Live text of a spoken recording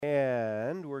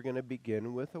to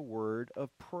begin with a word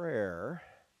of prayer.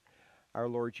 Our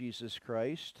Lord Jesus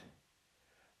Christ,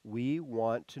 we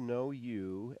want to know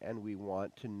you and we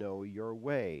want to know your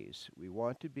ways. We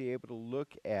want to be able to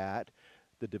look at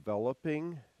the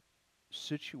developing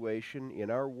situation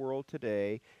in our world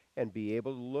today and be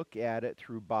able to look at it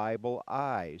through Bible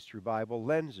eyes, through Bible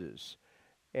lenses,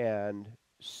 and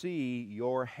see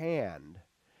your hand.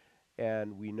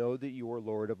 And we know that you are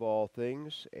Lord of all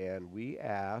things, and we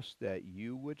ask that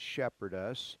you would shepherd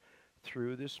us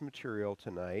through this material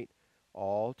tonight,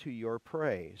 all to your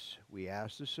praise. We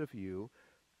ask this of you,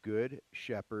 good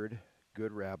shepherd,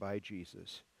 good Rabbi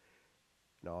Jesus.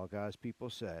 And all God's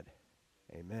people said,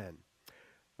 amen.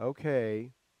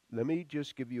 Okay, let me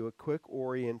just give you a quick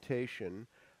orientation.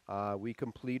 We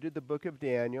completed the book of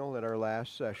Daniel in our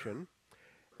last session,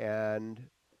 and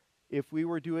if we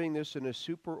were doing this in a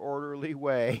super orderly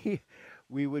way,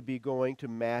 we would be going to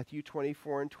Matthew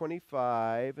 24 and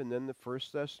 25, and then the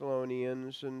First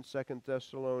Thessalonians and Second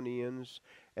Thessalonians,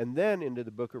 and then into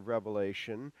the book of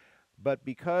Revelation. But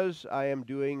because I am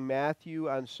doing Matthew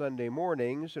on Sunday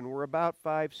mornings, and we're about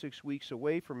 5-6 weeks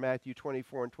away from Matthew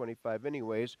 24 and 25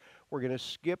 anyways, we're going to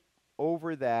skip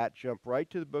over that, jump right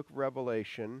to the book of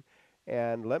Revelation,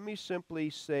 and let me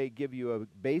simply give you a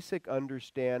basic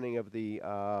understanding of the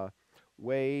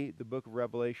way the book of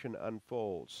Revelation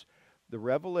unfolds. The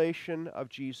revelation of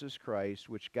Jesus Christ,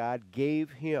 which God gave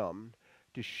him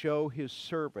to show his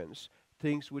servants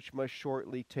things which must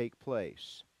shortly take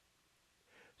place.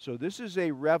 So this is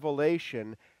a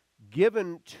revelation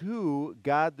given to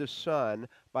God the Son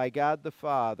by God the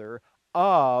Father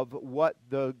of what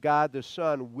the God the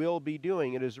Son will be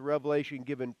doing. It is a revelation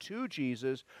given to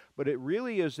Jesus, but it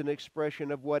really is an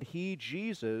expression of what he,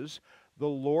 Jesus, the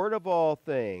Lord of all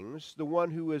things, the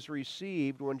one who is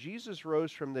received when Jesus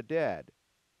rose from the dead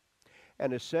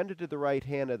and ascended to the right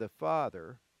hand of the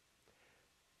Father,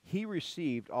 he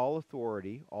received all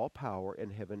authority, all power in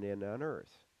heaven and on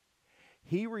earth.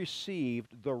 He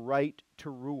received the right to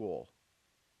rule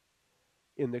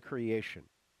in the creation,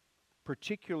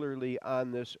 particularly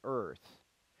on this earth.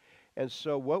 And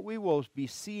so what we will be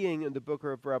seeing in the book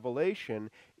of Revelation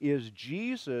is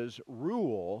Jesus'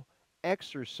 rule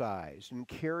exercised and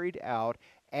carried out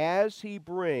as he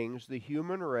brings the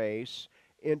human race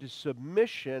into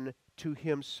submission to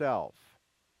himself,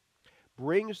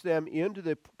 brings them into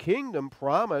the kingdom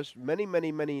promised many,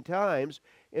 many, many times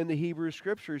in the Hebrew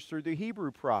Scriptures through the Hebrew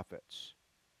prophets.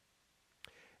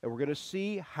 And we're going to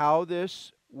see how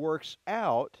this works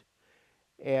out.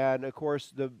 And, of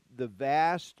course, the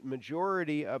vast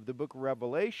majority of the book of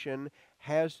Revelation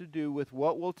has to do with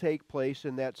what will take place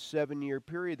in that 7-year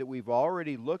period that we've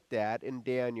already looked at in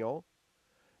Daniel.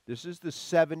 This is the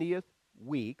 70th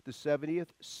week, the 70th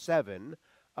 7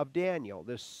 of Daniel,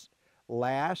 this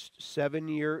last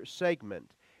 7-year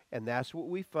segment. And that's what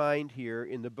we find here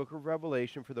in the book of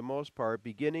Revelation for the most part,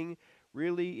 beginning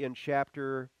really in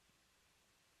chapter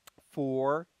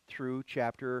 4 through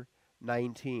chapter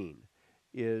 19.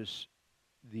 Is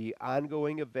the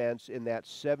ongoing events in that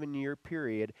 7-year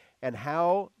period and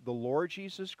how the Lord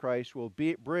Jesus Christ will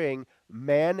bring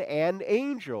men and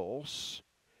angels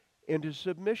into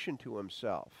submission to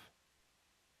himself.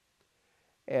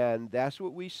 And that's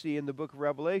what we see in the book of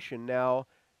Revelation. Now,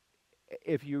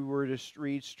 if you were to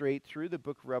read straight through the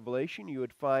book of Revelation, you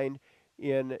would find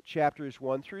in chapters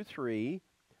 1 through 3,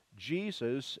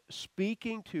 Jesus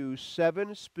speaking to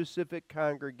 7 specific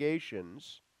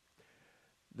congregations: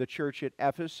 the church at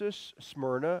Ephesus,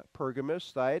 Smyrna,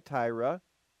 Pergamos, Thyatira,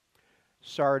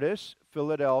 Sardis,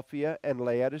 Philadelphia, and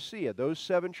Laodicea. Those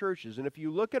 7 churches. And if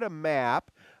you look at a map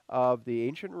of the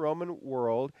ancient Roman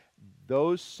world,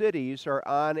 those cities are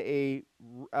on a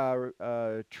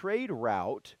trade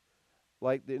route,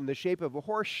 like in the shape of a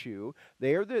horseshoe.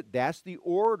 That's the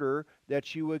order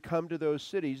that you would come to those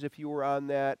cities if you were on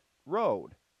that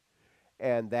road.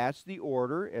 And that's the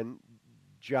order, and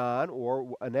John,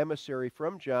 or an emissary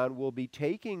from John, will be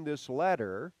taking this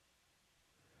letter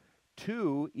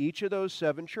to each of those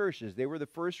 7 churches. They were the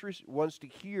first ones to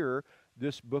hear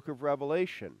this book of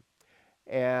Revelation.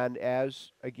 And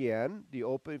as, again,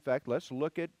 in fact, let's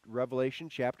look at Revelation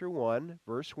chapter 1,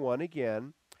 verse 1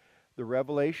 again. The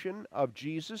revelation of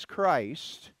Jesus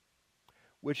Christ,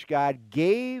 which God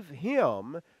gave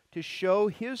him to show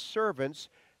his servants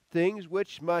things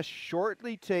which must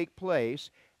shortly take place,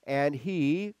 and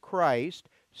he, Christ,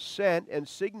 sent and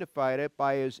signified it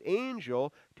by his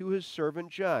angel to his servant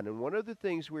John. And one of the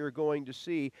things we are going to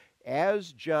see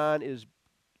as John is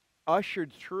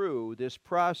ushered through this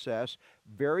process,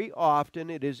 very often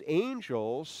it is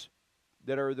angels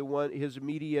that are his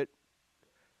immediate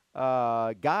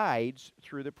guides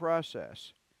through the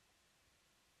process.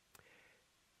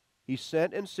 He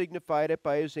sent and signified it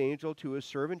by his angel to his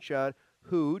servant John,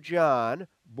 who, John,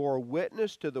 bore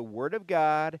witness to the word of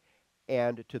God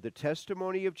and to the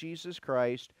testimony of Jesus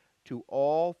Christ, to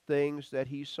all things that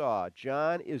he saw.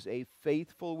 John is a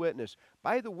faithful witness.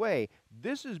 By the way,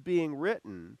 this is being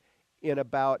written in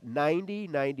about 90,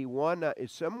 91,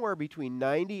 somewhere between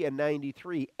 90 and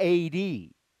 93 AD,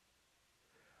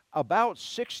 about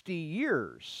 60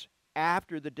 years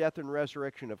after the death and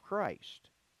resurrection of Christ.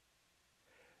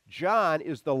 John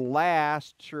is the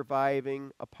last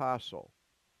surviving apostle.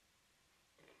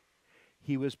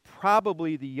 He was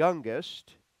probably the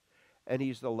youngest, and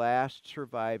he's the last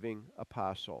surviving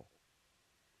apostle.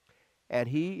 And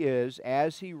he is,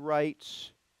 as he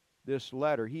writes this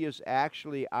letter, he is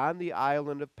actually on the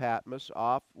island of Patmos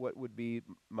off what would be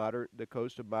the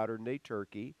coast of modern-day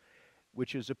Turkey,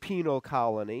 which is a penal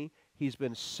colony. He's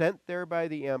been sent there by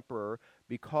the emperor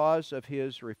because of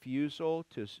his refusal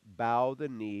to bow the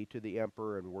knee to the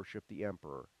emperor and worship the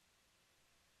emperor.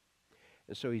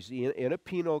 And so he's in a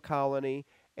penal colony,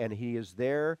 and he is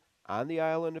there on the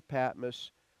island of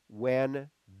Patmos when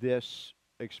this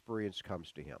experience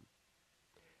comes to him.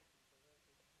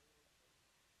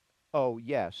 Oh,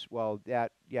 yes. Well,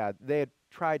 they had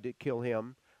tried to kill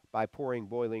him by pouring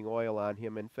boiling oil on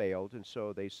him and failed, and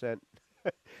so they sent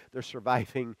their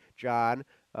surviving John,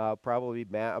 probably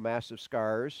massive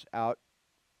scars, out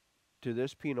to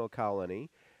this penal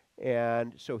colony.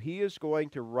 And so he is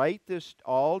going to write this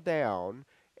all down,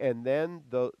 and then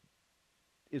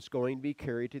it's going to be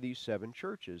carried to these 7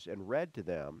 churches and read to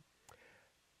them.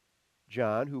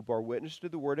 John, who bore witness to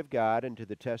the word of God and to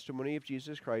the testimony of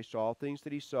Jesus Christ, all things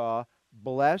that he saw,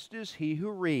 blessed is he who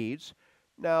reads.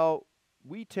 Now,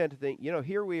 we tend to think,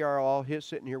 here we are all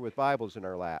sitting here with Bibles in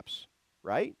our laps,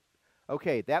 right?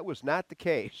 Okay, that was not the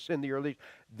case in the early.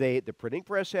 The printing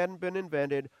press hadn't been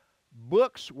invented.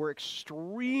 Books were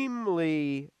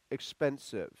extremely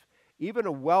expensive. Even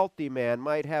a wealthy man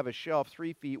might have a shelf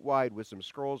 3 feet wide with some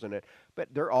scrolls in it, but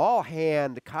they're all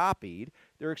hand copied.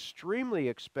 They're extremely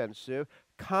expensive.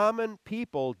 Common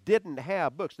people didn't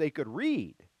have books. They could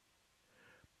read,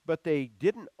 but they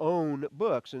didn't own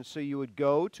books. And so you would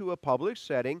go to a public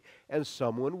setting and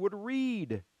someone would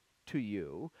read to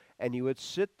you, and you would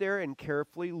sit there and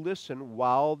carefully listen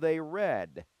while they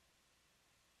read.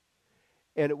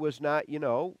 And it was not,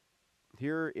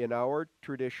 here in our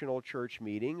traditional church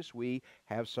meetings, we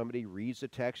have somebody reads a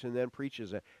text and then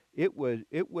preaches it. It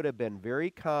would have been very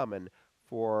common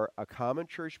for a common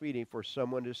church meeting for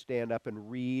someone to stand up and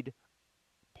read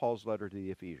Paul's letter to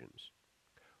the Ephesians.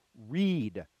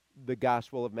 Read the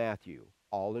Gospel of Matthew,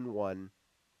 all in one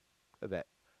event.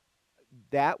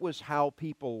 That was how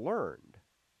people learned,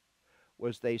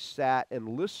 was they sat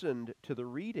and listened to the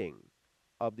reading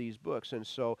of these books. And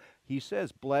so he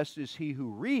says, blessed is he who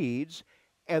reads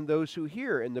and those who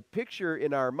hear. And the picture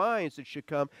in our minds, it should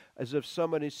come as if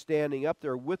someone is standing up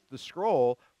there with the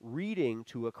scroll reading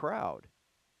to a crowd.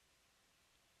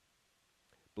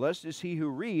 Blessed is he who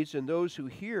reads and those who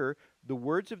hear the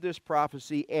words of this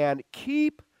prophecy and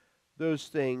keep those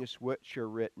things which are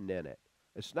written in it.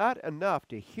 It's not enough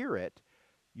to hear it.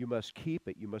 You must keep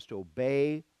it. You must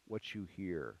obey what you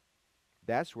hear.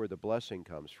 That's where the blessing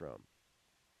comes from.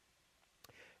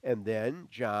 And then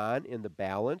John, in the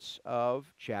balance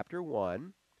of chapter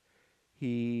 1,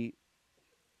 he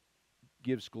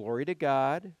gives glory to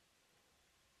God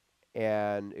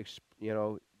and,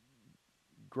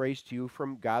 grace to you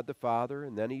from God the Father.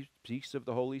 And then he speaks of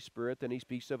the Holy Spirit. Then he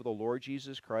speaks of the Lord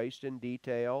Jesus Christ in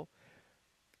detail.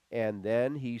 And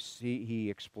then he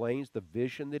explains the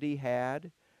vision that he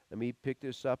had. Let me pick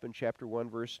this up in chapter 1,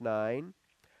 verse 9.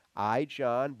 I,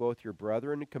 John, both your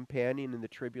brother and companion in the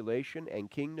tribulation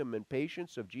and kingdom and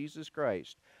patience of Jesus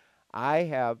Christ. I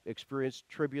have experienced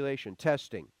tribulation,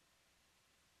 testing.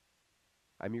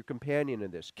 I'm your companion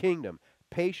in this. Kingdom,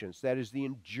 patience, that is the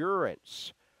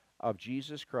endurance of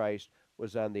Jesus Christ,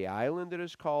 was on the island that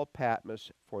is called Patmos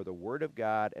for the word of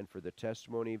God and for the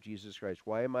testimony of Jesus Christ.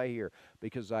 Why am I here?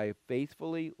 Because I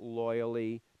faithfully,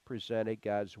 loyally presented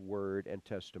God's word and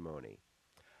testimony.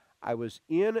 I was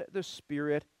in the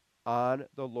Spirit on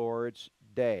the Lord's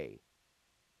day,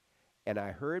 and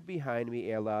I heard behind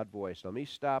me a loud voice. Let me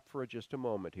stop for just a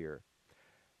moment here.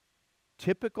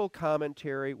 Typical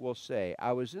commentary will say,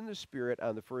 I was in the Spirit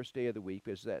on the first day of the week,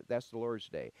 because that's the Lord's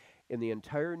day. In the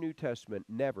entire New Testament,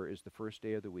 never is the first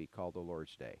day of the week called the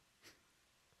Lord's day.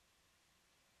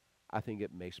 I think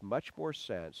it makes much more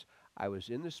sense. I was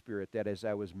in the Spirit, that as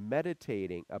I was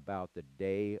meditating about the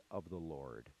day of the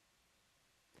Lord.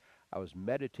 I was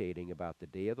meditating about the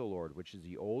day of the Lord, which is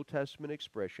the Old Testament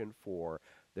expression for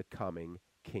the coming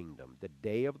kingdom. The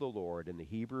day of the Lord in the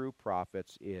Hebrew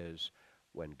prophets is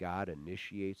when God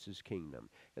initiates his kingdom.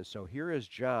 And so here is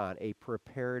John, a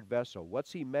prepared vessel.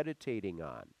 What's he meditating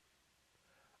on?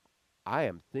 I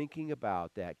am thinking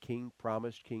about that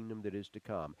promised kingdom that is to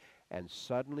come. And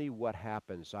suddenly what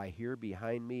happens? I hear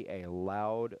behind me a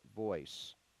loud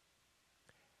voice.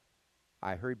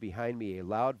 I heard behind me a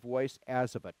loud voice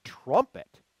as of a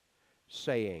trumpet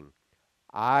saying,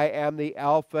 I am the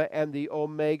Alpha and the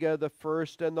Omega, the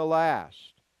first and the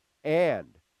last.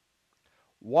 And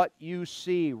what you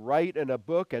see, write in a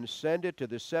book and send it to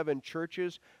the 7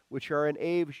 churches which are in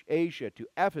Asia, to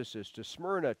Ephesus, to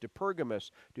Smyrna, to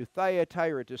Pergamos, to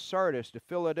Thyatira, to Sardis, to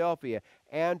Philadelphia,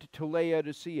 and to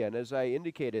Laodicea. And as I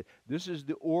indicated, this is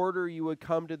the order you would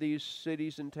come to these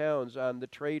cities and towns on the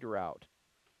trade route.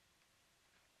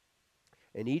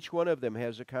 And each one of them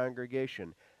has a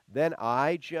congregation. Then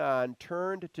I, John,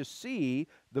 turned to see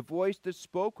the voice that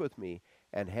spoke with me.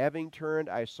 And having turned,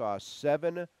 I saw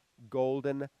 7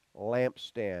 golden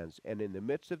lampstands. And in the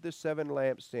midst of the 7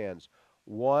 lampstands,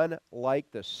 one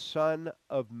like the Son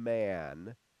of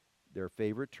Man, their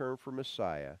favorite term for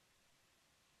Messiah,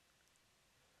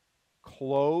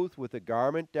 clothed with a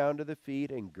garment down to the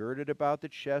feet and girded about the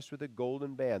chest with a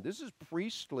golden band. This is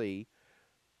priestly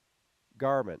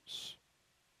garments.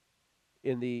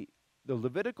 In the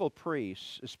Levitical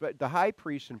priests, the high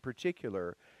priest in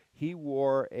particular, he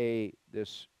wore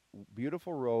this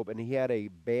beautiful robe, and he had a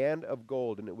band of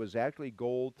gold, and it was actually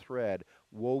gold thread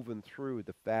woven through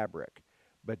the fabric.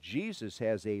 But Jesus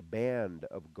has a band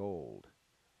of gold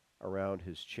around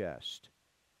his chest.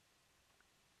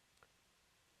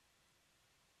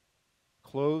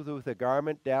 Clothed with a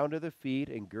garment down to the feet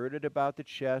and girded about the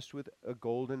chest with a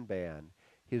golden band.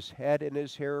 His head and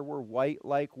his hair were white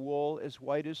like wool, as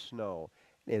white as snow,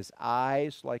 and his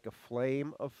eyes like a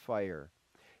flame of fire.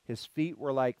 His feet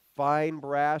were like fine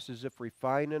brass, as if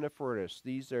refined in a furnace.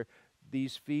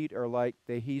 These feet are like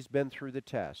he's been through the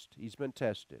test. He's been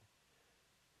tested.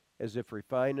 As if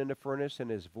refined in a furnace, and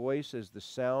his voice as the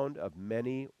sound of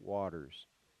many waters.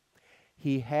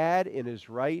 He had in his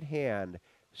right hand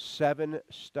 7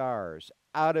 stars.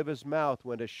 Out of his mouth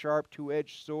went a sharp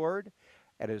 2-edged sword,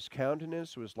 and his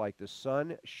countenance was like the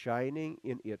sun shining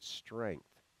in its strength.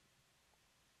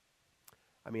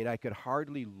 I mean, I could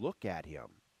hardly look at him.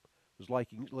 It was like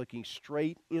looking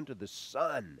straight into the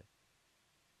sun.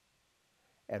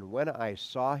 And when I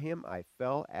saw him, I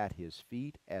fell at his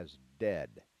feet as dead.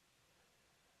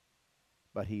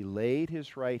 But he laid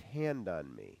his right hand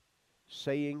on me,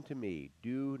 saying to me,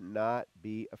 do not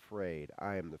be afraid.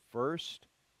 I am the first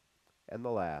and the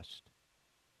last.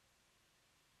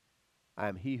 I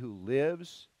am he who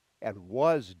lives and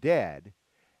was dead,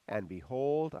 and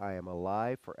behold, I am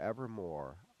alive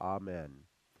forevermore. Amen.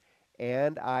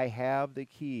 And I have the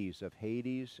keys of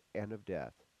Hades and of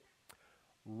death.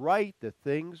 Write the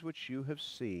things which you have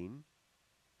seen,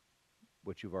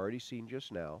 which you've already seen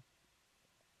just now,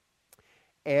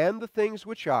 and the things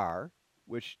which are,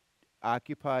 which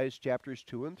occupies chapters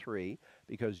 2 and 3,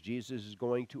 because Jesus is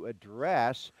going to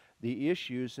address the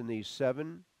issues in these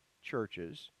 7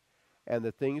 churches, and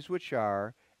the things which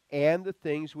are, and the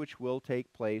things which will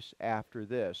take place after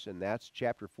this. And that's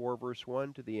chapter 4, verse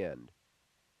 1 to the end.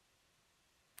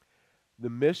 The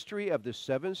mystery of the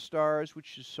 7 stars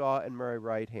which you saw in my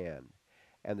right hand,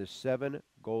 and the 7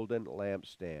 golden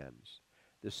lampstands.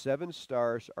 The 7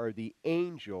 stars are the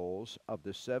angels of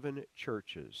the 7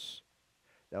 churches.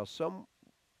 Now,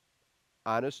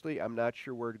 honestly, I'm not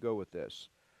sure where to go with this.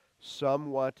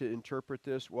 Some want to interpret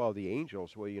this, well, the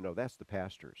angels, well, that's the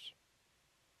pastors.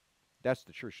 That's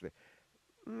the church.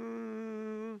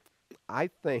 I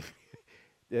think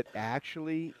that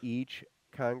actually each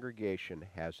congregation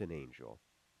has an angel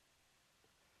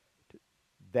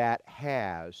that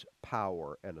has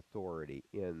power and authority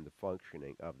in the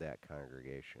functioning of that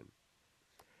congregation.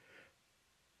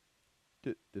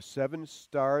 The 7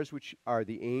 stars, which are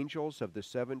the angels of the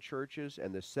 7 churches,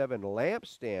 and the 7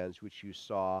 lampstands, which you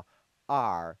saw,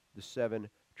 are the 7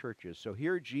 churches. So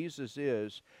here Jesus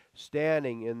is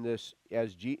standing in this,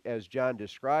 as John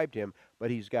described him, but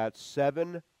he's got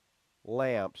 7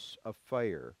 lamps of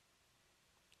fire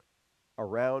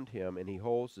around him, and he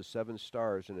holds the 7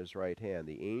 stars in his right hand.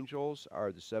 The angels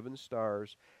are the 7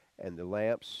 stars, and the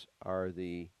lamps are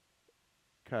the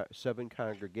 7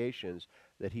 congregations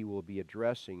that he will be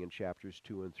addressing in chapters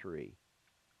 2 and 3.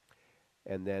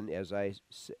 And then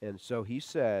so he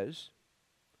says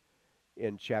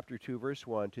in chapter 2 verse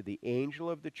 1, to the angel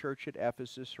of the church at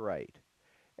Ephesus write.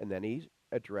 And then he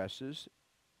addresses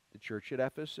the church at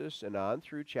Ephesus, and on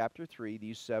through chapter 3,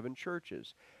 these 7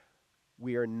 churches.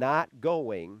 We are not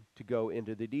going to go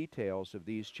into the details of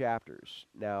these chapters.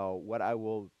 Now, what I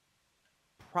will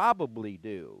probably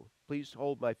do, please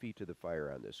hold my feet to the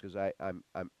fire on this because I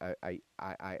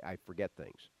forget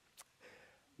things.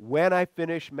 When I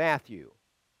finish Matthew,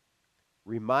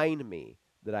 remind me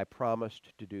that I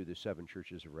promised to do the seven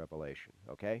churches of Revelation,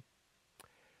 okay?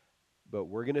 But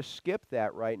we're going to skip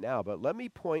that right now. But let me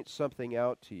point something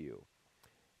out to you.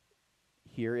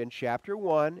 Here in chapter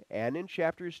 1 and in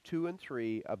chapters 2 and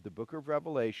 3 of the book of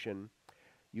Revelation,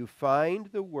 you find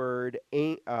the word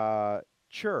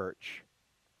church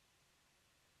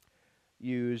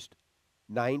used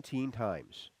 19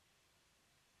 times.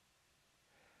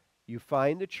 You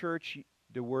find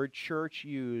the word church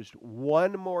used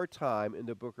one more time in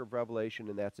the book of Revelation,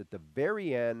 and that's at the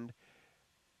very end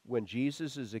when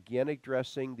Jesus is again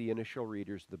addressing the initial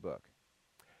readers of the book.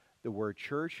 The word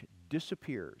church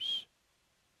disappears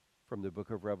from the book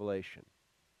of Revelation.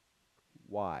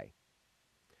 Why?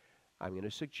 I'm going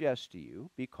to suggest to you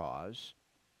because,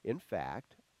 in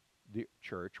fact, the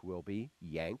church will be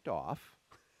yanked off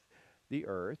the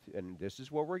earth, and this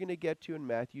is what we're going to get to in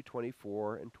Matthew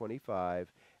 24 and 25,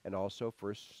 and also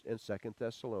 1st and 2nd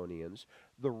Thessalonians.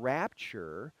 The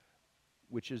rapture,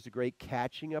 which is the great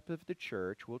catching up of the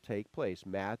church, will take place.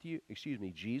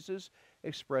 Jesus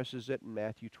expresses it in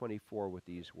Matthew 24 with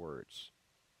these words.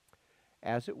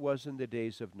 As it was in the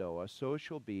days of Noah, so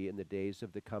shall be in the days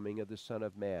of the coming of the Son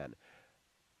of Man.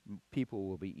 People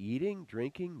will be eating,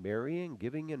 drinking, marrying,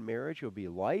 giving in marriage. It will be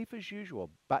life as usual.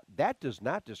 But that does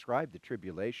not describe the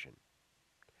tribulation.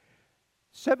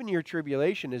 7-year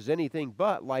tribulation is anything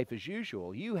but life as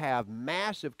usual. You have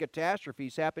massive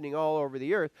catastrophes happening all over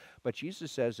the earth. But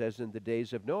Jesus says, as in the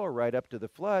days of Noah, right up to the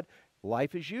flood,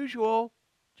 life as usual,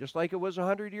 just like it was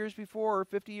 100 years before or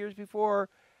 50 years before.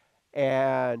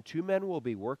 And 2 men will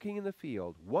be working in the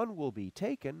field. One will be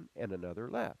taken and another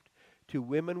left. 2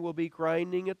 women will be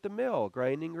grinding at the mill,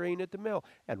 grinding grain at the mill,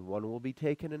 and one will be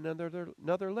taken and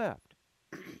another left.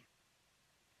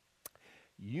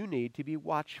 You need to be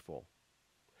watchful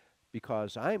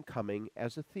because I'm coming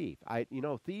as a thief.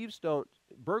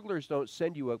 Burglars don't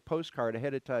send you a postcard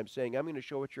ahead of time saying, I'm going to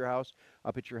show up at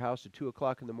your house at 2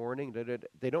 o'clock in the morning.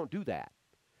 They don't do that.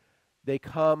 They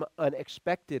come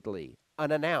unexpectedly,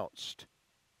 unannounced.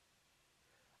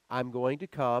 I'm going to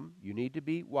come. You need to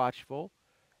be watchful.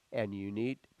 And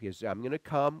because I'm going to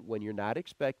come when you're not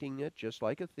expecting it, just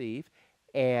like a thief.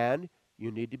 And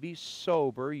you need to be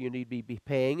sober. You need to be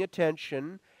paying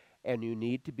attention. And you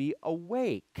need to be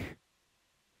awake.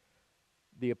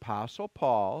 The Apostle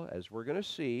Paul, as we're going to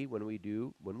see when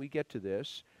we get to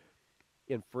this,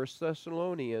 in 1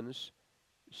 Thessalonians,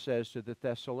 says to the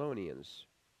Thessalonians,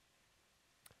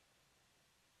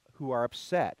 who are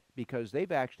upset because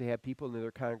they've actually had people in their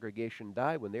congregation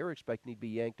die when they were expecting to be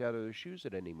yanked out of their shoes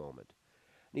at any moment.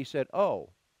 And he said,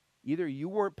 either you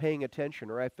weren't paying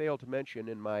attention or I failed to mention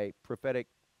in my prophetic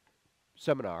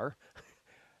seminar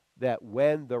that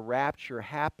when the rapture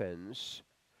happens,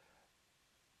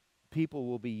 people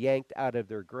will be yanked out of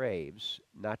their graves,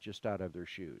 not just out of their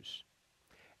shoes.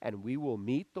 And we will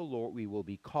meet the Lord, we will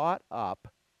be caught up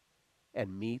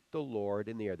and meet the Lord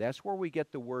in the air. That's where we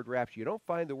get the word rapture. You don't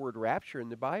find the word rapture in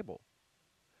the Bible.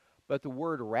 But the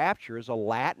word rapture is a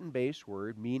Latin-based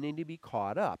word meaning to be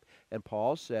caught up. And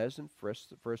Paul says in 1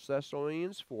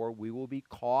 Thessalonians 4, we will be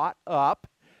caught up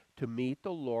to meet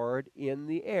the Lord in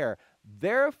the air.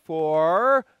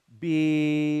 Therefore,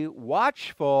 be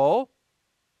watchful,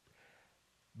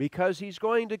 because he's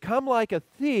going to come like a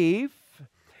thief,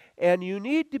 and you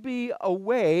need to be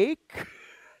awake.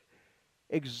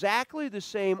 Exactly the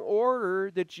same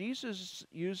order that Jesus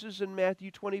uses in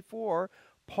Matthew 24,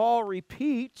 Paul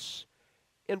repeats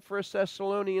in 1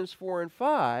 Thessalonians 4 and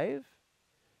 5,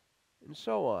 and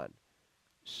so on.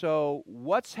 So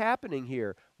what's happening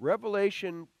here?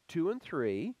 Revelation 2 and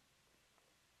 3,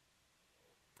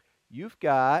 you've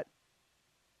got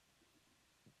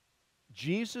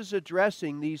Jesus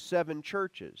addressing these 7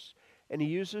 churches, and he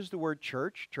uses the word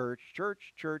church, church,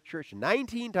 church, church, church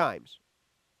 19 times.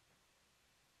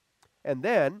 And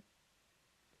then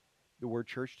the word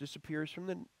church disappears from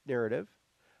the narrative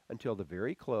until the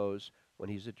very close when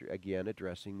he's again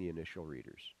addressing the initial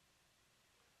readers.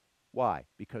 Why?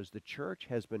 Because the church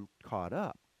has been caught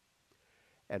up.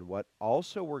 And what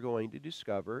also we're going to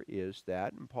discover is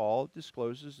that, and Paul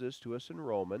discloses this to us in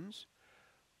Romans,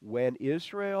 when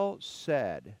Israel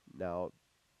said, now,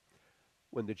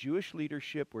 when the Jewish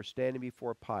leadership were standing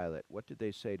before Pilate, what did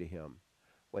they say to him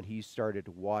when he started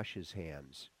to wash his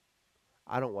hands?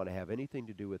 I don't want to have anything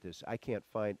to do with this. I can't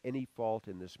find any fault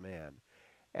in this man.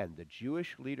 And the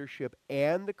Jewish leadership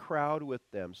and the crowd with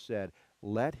them said,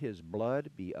 Let his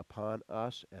blood be upon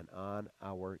us and on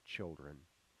our children.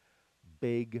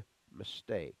 Big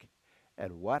mistake.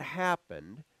 And what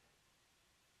happened,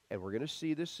 and we're going to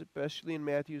see this especially in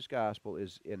Matthew's gospel,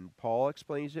 is, and Paul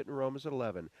explains it in Romans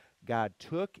 11, God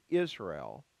took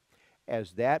Israel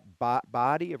as that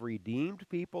body of redeemed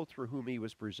people through whom he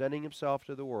was presenting himself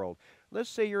to the world. Let's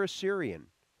say you're a Syrian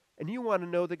and you want to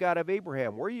know the God of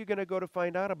Abraham. Where are you going to go to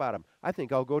find out about him? I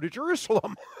think I'll go to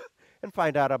Jerusalem and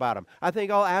find out about him. I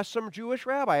think I'll ask some Jewish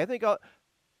rabbi. I think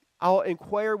I'll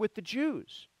inquire with the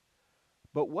Jews.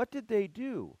 But what did they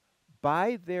do?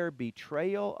 By their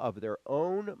betrayal of their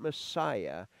own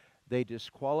Messiah, they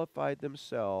disqualified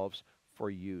themselves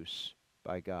for use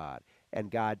by God.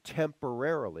 And God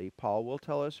temporarily, Paul will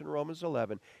tell us in Romans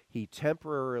 11, he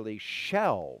temporarily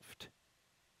shelved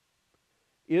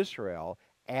Israel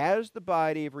as the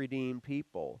body of redeemed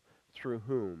people through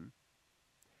whom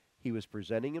he was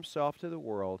presenting himself to the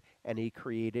world, and he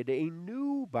created a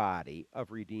new body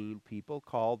of redeemed people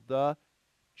called the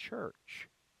church.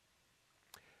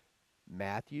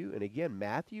 Matthew, and again,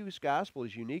 Matthew's gospel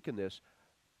is unique in this.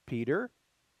 Peter,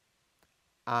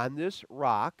 on this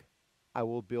rock, I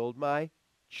will build my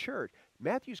church.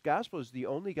 Matthew's gospel is the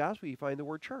only gospel you find the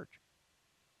word church.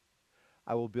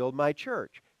 I will build my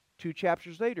church. 2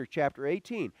 chapters later, chapter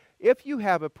 18. If you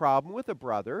have a problem with a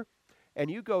brother, and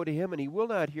you go to him and he will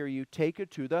not hear you, take it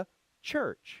to the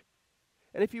church.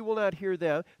 And if you will not hear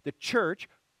them, the church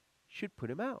should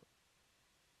put him out.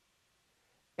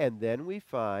 And then we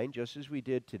find, just as we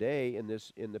did today in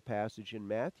the passage in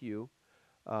Matthew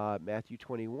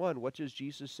 21, what does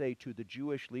Jesus say to the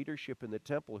Jewish leadership in the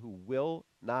temple who will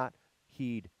not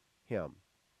heed him?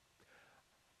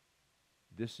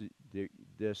 This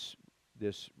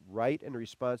right and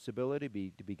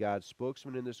responsibility to be God's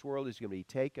spokesman in this world is going to be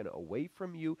taken away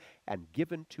from you and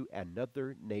given to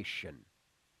another nation.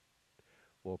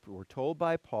 Well, we're told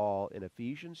by Paul in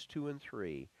Ephesians 2 and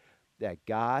 3 that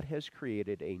God has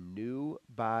created a new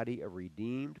body of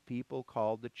redeemed people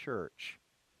called the church.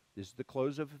 This is the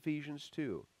close of Ephesians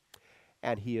 2.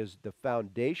 And he is the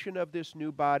foundation of this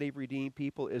new body of redeemed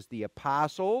people is the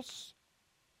apostles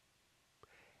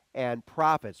and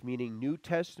prophets, meaning New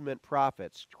Testament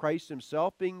prophets, Christ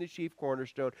himself being the chief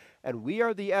cornerstone, and we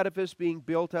are the edifice being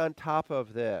built on top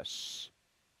of this.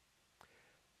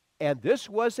 And this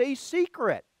was a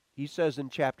secret, he says in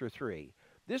chapter 3.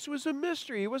 This was a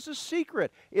mystery. It was a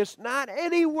secret. It's not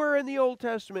anywhere in the Old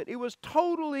Testament. It was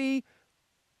totally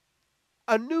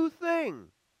a new thing.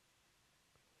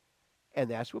 And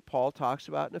that's what Paul talks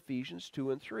about in Ephesians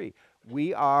 2 and 3.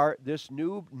 We are this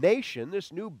new nation,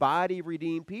 this new body of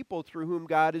redeemed people through whom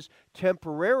God is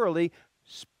temporarily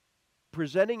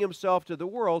presenting himself to the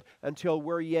world until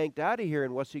we're yanked out of here.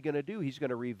 And what's he going to do? He's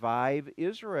going to revive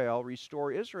Israel,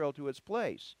 restore Israel to its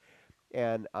place.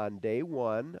 And on day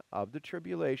one of the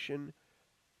tribulation,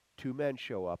 two men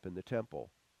show up in the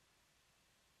temple.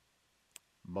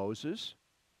 Moses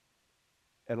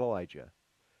and Elijah.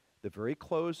 The very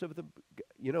close of the,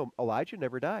 Elijah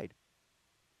never died.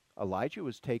 Elijah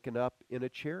was taken up in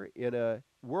a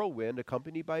whirlwind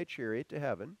accompanied by a chariot to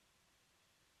heaven.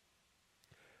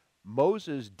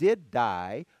 Moses did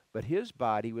die, but his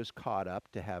body was caught up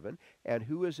to heaven. And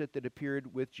who is it that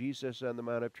appeared with Jesus on the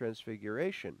Mount of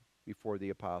Transfiguration before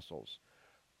the apostles?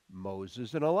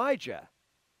 Moses and Elijah.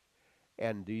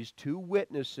 And these two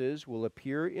witnesses will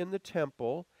appear in the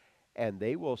temple, and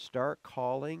they will start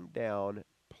calling down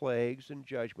plagues and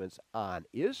judgments on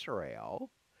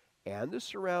Israel and the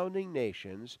surrounding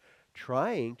nations,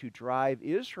 trying to drive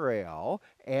Israel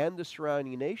and the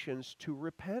surrounding nations to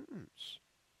repentance.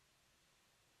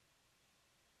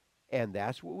 And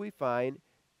that's what we find.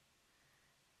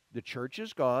 The church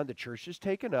is gone. The church is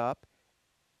taken up.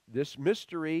 This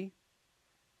mystery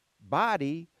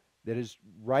body that is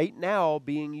right now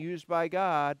being used by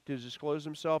God to disclose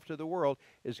himself to the world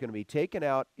is going to be taken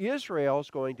out. Israel is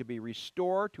going to be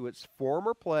restored to its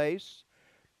former place.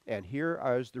 And here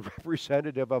is the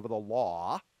representative of the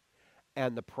law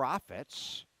and the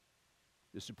prophets.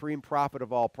 The supreme prophet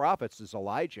of all prophets is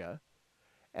Elijah.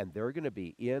 And they're going to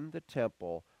be in the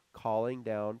temple calling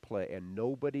down plague, and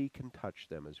nobody can touch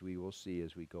them, as we will see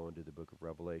as we go into the book of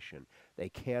Revelation. They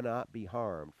cannot be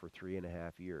harmed for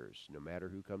 3.5 years, no matter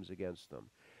who comes against them.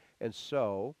 And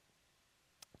so,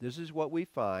 this is what we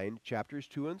find. Chapters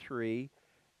 2 and 3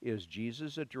 is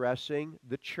Jesus addressing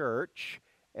the church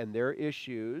and their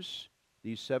issues,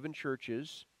 these 7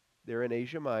 churches. They're in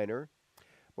Asia Minor.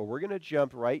 But we're going to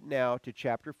jump right now to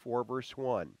chapter 4, verse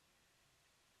 1.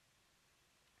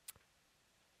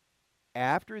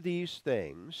 After these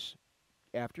things,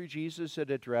 after Jesus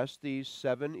had addressed these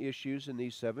 7 issues in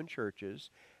these 7 churches,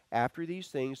 After these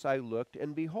things I looked,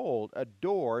 and behold, a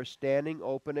door standing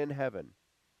open in heaven.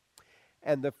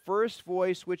 And the first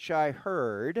voice which I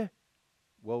heard,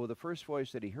 well, the first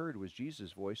voice that he heard was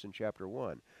Jesus' voice in chapter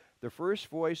 1. The first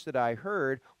voice that I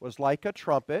heard was like a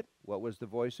trumpet. What was the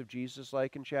voice of Jesus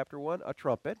like in chapter 1? A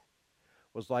trumpet.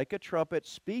 Was like a trumpet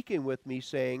speaking with me,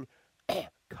 saying,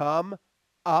 Come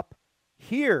up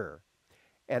here,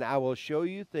 and I will show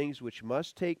you things which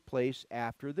must take place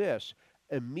after this.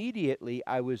 Immediately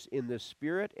I was in the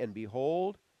Spirit, and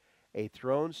behold, a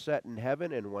throne set in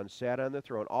heaven, and one sat on the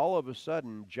throne. All of a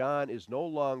sudden, John is no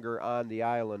longer on the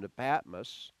island of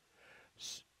Patmos,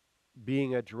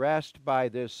 being addressed by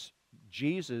this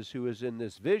Jesus who is in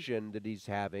this vision that he's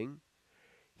having.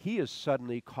 He is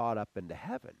suddenly caught up into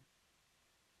heaven.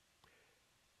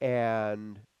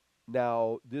 And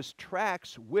now this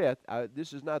tracks with,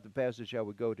 this is not the passage I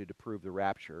would go to prove the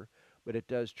rapture, but it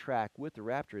does track with the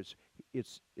rapture.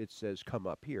 It says, come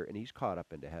up here, and he's caught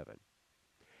up into heaven.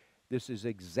 This is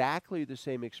exactly the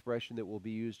same expression that will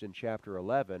be used in chapter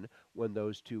 11 when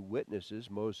those two witnesses,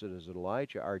 Moses and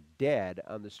Elijah, are dead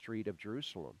on the street of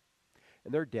Jerusalem.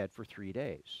 And they're dead for 3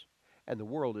 days. And the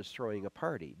world is throwing a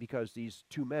party because these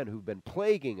two men who've been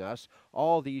plaguing us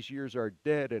all these years are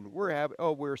dead, and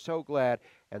we're so glad.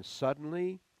 And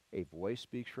suddenly a voice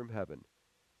speaks from heaven,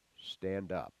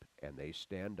 stand up. And they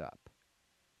stand up.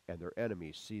 And their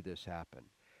enemies see this happen.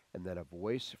 And then a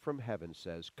voice from heaven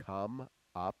says, come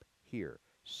up here.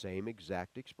 Same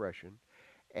exact expression.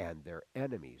 And their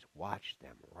enemies watch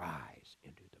them rise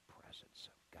into the presence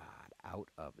of God, out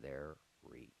of their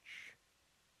reach.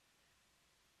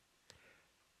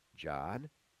 John,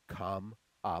 come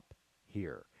up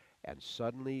here. And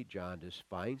suddenly John just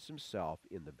finds himself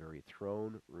in the very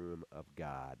throne room of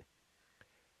God.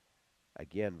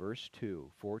 Again, verse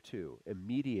 4:2.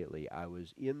 Immediately I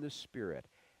was in the Spirit,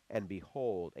 and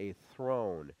behold, a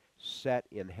throne set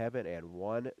in heaven, and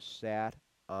one sat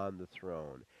on the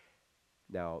throne.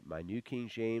 Now, my New King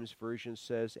James Version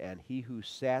says, and he who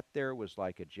sat there was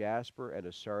like a jasper and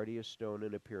a sardius stone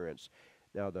in appearance.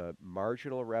 Now, the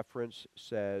marginal reference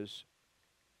says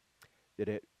that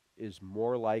it is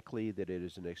more likely that it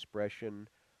is an expression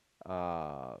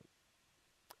of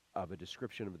a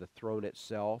description of the throne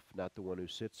itself, not the one who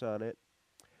sits on it.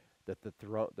 That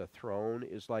the throne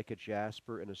is like a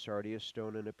jasper and a sardius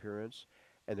stone in appearance,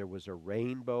 and there was a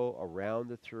rainbow around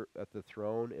the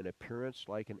throne in appearance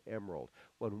like an emerald.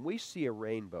 When we see a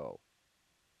rainbow,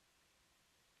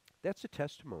 that's a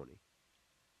testimony.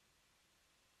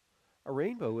 A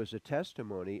rainbow is a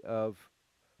testimony of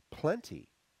plenty.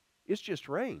 It's just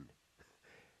rain.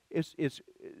 It's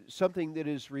something that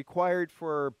is required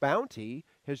for bounty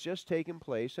has just taken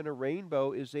place, and a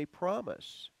rainbow is a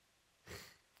promise.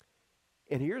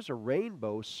 And here's a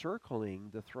rainbow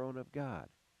circling the throne of God.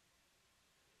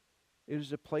 It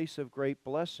is a place of great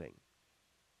blessing.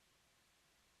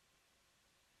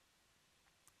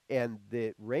 And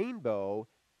the rainbow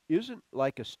isn't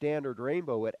like a standard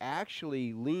rainbow. It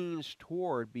actually leans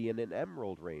toward being an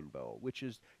emerald rainbow, which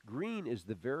is green is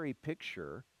the very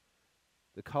picture.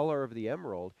 The color of the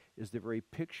emerald is the very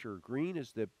picture. Green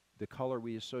is the color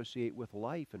we associate with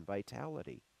life and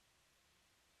vitality.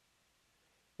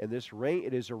 And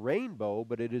it is a rainbow,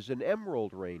 but it is an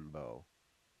emerald rainbow.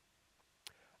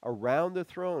 Around the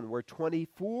throne were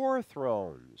 24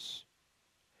 thrones.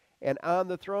 And on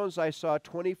the thrones I saw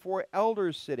 24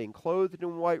 elders sitting, clothed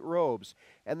in white robes,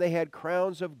 and they had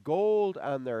crowns of gold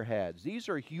on their heads. These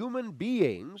are human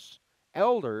beings,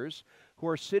 elders, who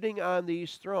are sitting on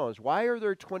these thrones. Why are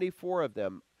there 24 of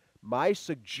them? My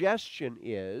suggestion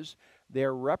is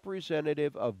they're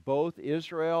representative of both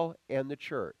Israel and the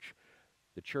church.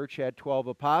 The church had 12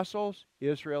 apostles.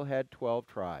 Israel had 12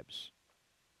 tribes.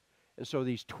 And so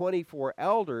these 24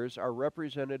 elders are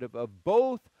representative of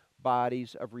both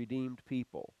bodies of redeemed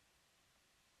people.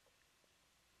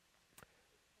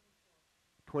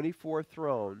 24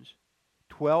 thrones,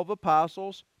 12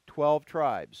 apostles, 12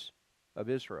 tribes of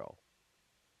Israel.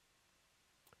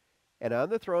 And on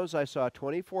the thrones I saw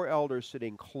 24 elders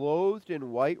sitting clothed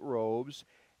in white robes,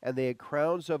 and they had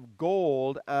crowns of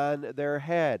gold on their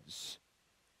heads.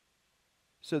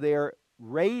 So they are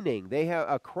reigning. They have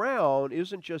a crown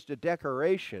isn't just a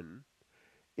decoration.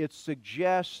 It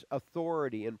suggests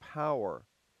authority and power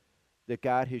that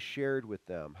God has shared with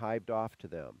them, hived off to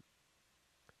them.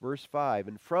 Verse 5,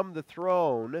 and from the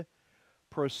throne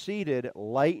proceeded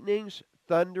lightnings,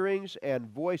 thunderings, and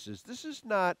voices. This is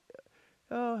not,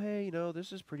 oh, hey,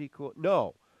 this is pretty cool.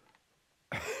 No.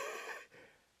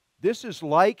 This is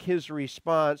like his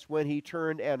response when he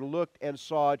turned and looked and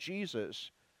saw Jesus.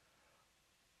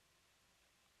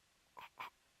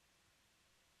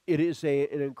 It is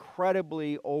an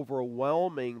incredibly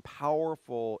overwhelming,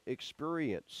 powerful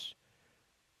experience.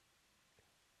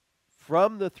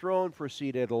 From the throne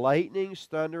proceeded lightnings,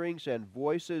 thunderings, and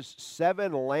voices.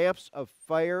 7 lamps of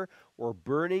fire were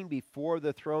burning before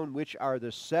the throne, which are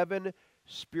the 7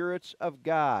 spirits of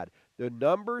God. The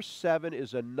number 7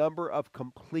 is a number of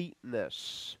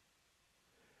completeness.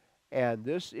 And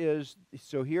this is,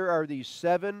 so here are these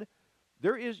 7.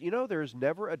 There is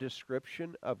never a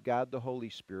description of God the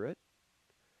Holy Spirit.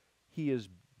 He is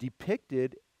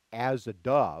depicted as a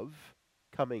dove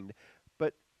coming,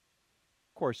 but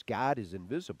of course God is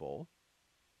invisible.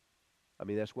 I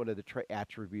mean, that's one of the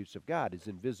attributes of God, is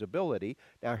invisibility.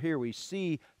 Now here we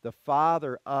see the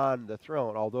Father on the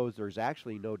throne, although there's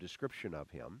actually no description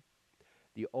of him.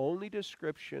 The only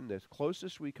description, the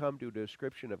closest we come to a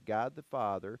description of God the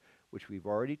Father, which we've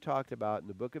already talked about in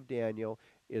the book of Daniel,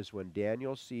 is when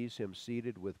Daniel sees him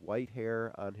seated with white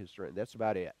hair on his throne. That's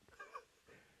about it.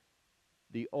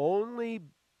 The only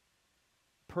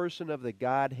person of the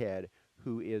Godhead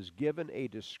who is given a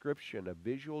description, a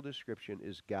visual description,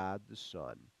 is God the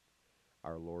Son,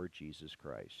 our Lord Jesus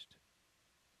Christ.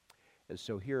 And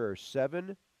so here are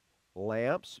 7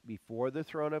 lamps before the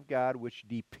throne of God which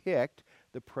depict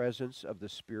the presence of the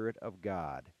Spirit of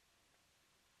God.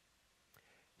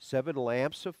 7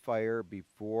 lamps of fire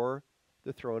before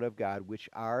the throne of God, which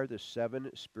are the 7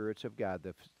 spirits of God,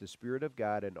 the Spirit of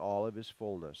God in all of his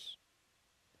fullness.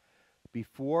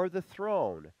 Before the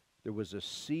throne, there was a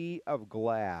sea of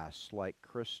glass like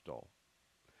crystal.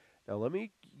 Now let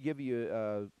me give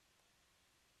you,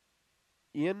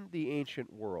 in the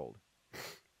ancient world,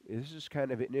 this is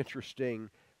kind of an interesting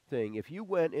thing. If you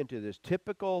went into this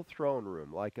typical throne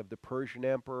room, like of the Persian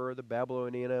emperor, the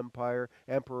Babylonian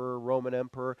emperor, Roman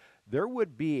emperor, there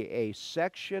would be a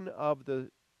section of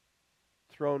the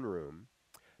throne room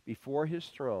before his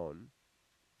throne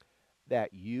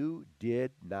that you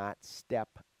did not step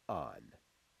on.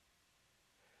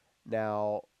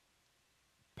 Now,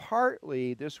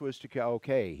 partly this was to,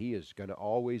 okay, he is going to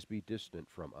always be distant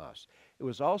from us. It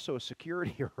was also a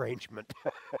security arrangement.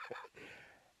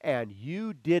 And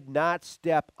you did not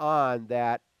step on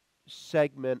that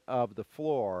segment of the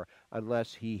floor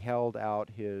unless he held out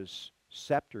his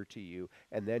scepter to you,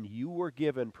 and then you were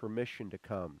given permission to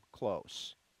come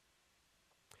close.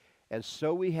 And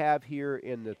so we have here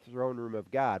in the throne room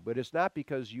of God, but it's not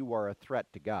because you are a threat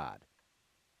to God.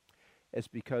 It's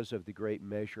because of the great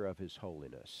measure of his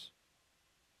holiness.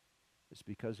 It's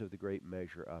because of the great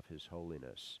measure of his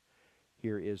holiness.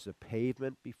 Here is the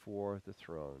pavement before the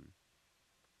throne.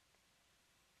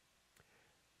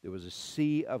 There was a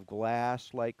sea of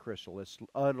glass like crystal. It's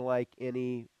unlike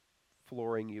any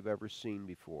flooring you've ever seen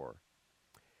before.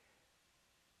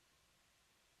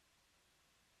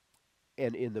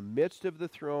 And in the midst of the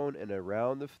throne and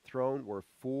around the throne were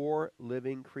 4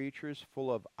 living creatures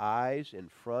full of eyes in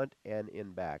front and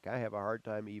in back. I have a hard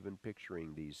time even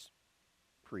picturing these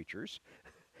creatures.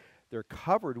 They're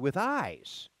covered with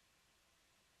eyes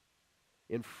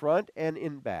in front and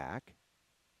in back.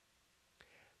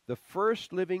 The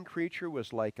first living creature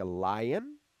was like a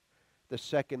lion, the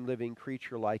second living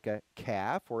creature like a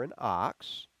calf or an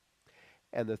ox,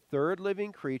 and the third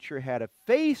living creature had a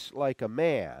face like a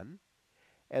man,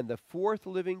 and the fourth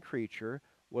living creature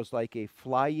was like a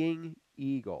flying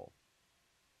eagle.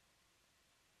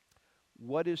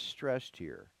 What is stressed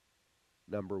here?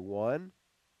 Number 1,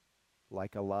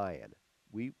 like a lion.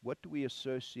 What do we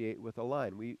associate with a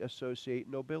lion? We associate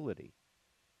nobility.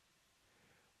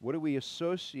 What do we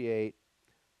associate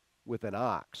with an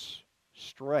ox?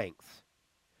 Strength.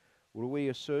 What do we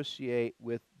associate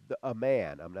with a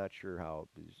man? I'm not sure how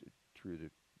true to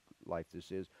life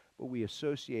this is, but we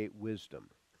associate wisdom.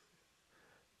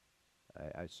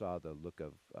 I saw the look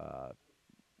of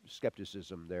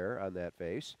skepticism there on that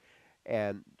face.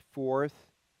 And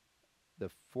the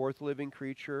fourth living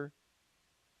creature,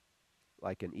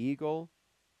 like an eagle,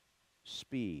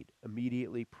 speed,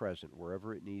 immediately present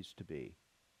wherever it needs to be.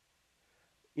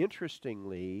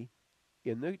 Interestingly,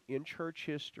 in church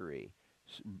history,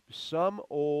 some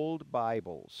old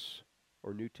Bibles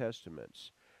or New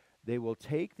Testaments, they will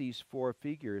take these 4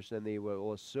 figures and they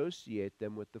will associate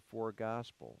them with the 4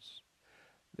 Gospels.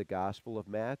 The Gospel of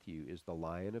Matthew is the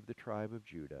Lion of the tribe of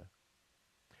Judah.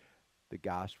 The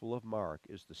Gospel of Mark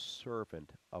is the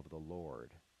servant of the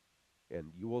Lord.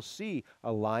 And you will see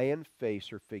a lion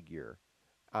face or figure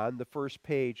on the first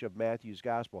page of Matthew's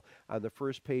Gospel. On the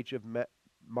first page of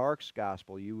Mark's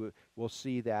Gospel, you will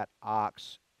see that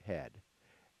ox head.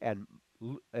 And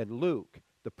Luke,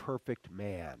 the perfect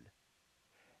man.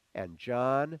 And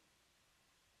John,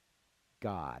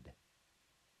 God.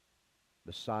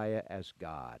 Messiah as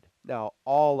God. Now,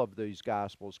 all of these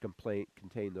Gospels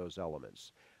contain those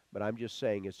elements. But I'm just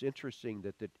saying it's interesting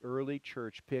that the early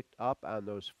church picked up on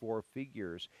those four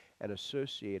figures and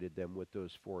associated them with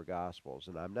those four Gospels.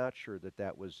 And I'm not sure that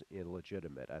that was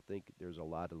illegitimate. I think there's a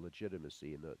lot of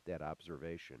legitimacy in that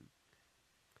observation.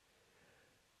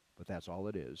 But that's all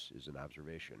it is an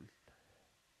observation.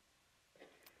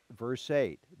 Verse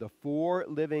 8, the four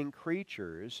living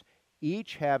creatures,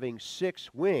 each having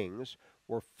 6 wings,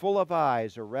 were full of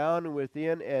eyes around and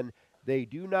within, and they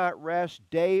do not rest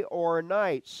day or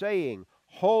night, saying,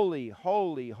 Holy,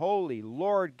 holy, holy,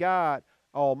 Lord God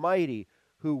Almighty,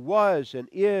 who was and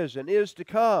is to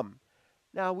come.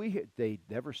 Now, they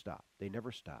never stop. They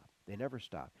never stop. They never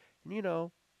stop. And you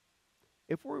know,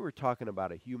 if we were talking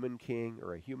about a human king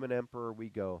or a human emperor, we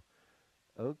go,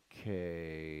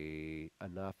 okay,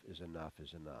 enough is enough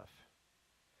is enough.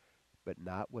 But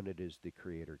not when it is the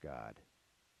Creator God.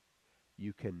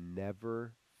 You can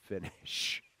never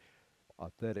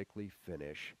authentically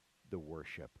finish the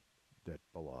worship that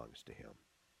belongs to Him.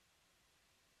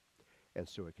 And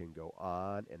so it can go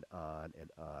on and on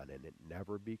and on, and it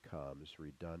never becomes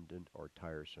redundant or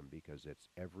tiresome because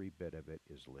every bit of it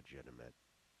is legitimate.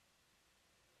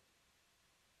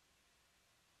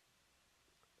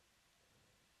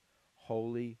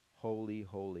 Holy, holy,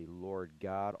 holy, Lord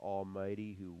God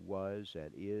Almighty, who was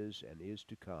and is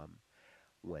to come.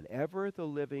 Whenever the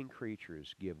living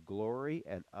creatures give glory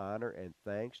and honor and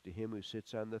thanks to Him who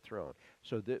sits on the throne.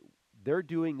 So that they're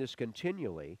doing this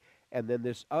continually, and then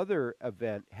this other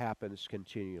event happens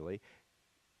continually.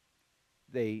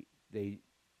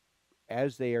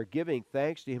 As they are giving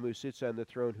thanks to Him who sits on the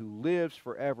throne, who lives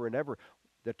forever and ever,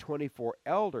 the 24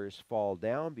 elders fall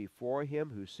down before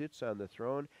Him who sits on the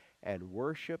throne and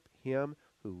worship Him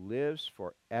who lives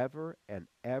forever and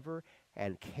ever,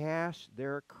 and cast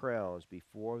their crowns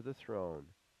before the throne.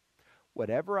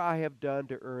 Whatever I have done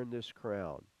to earn this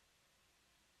crown,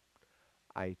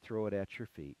 I throw it at your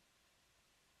feet.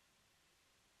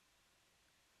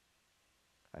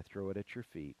 I throw it at your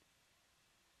feet.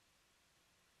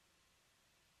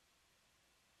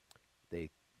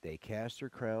 They cast their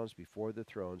crowns before the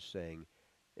throne, saying,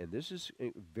 and this is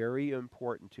very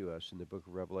important to us in the book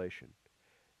of Revelation,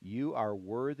 you are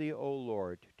worthy, O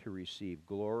Lord, to receive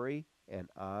glory and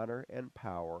honor and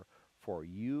power, for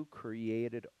you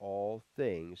created all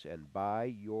things, and by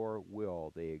your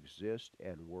will they exist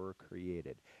and were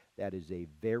created. That is a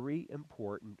very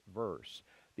important verse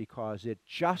because it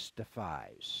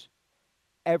justifies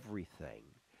everything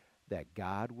that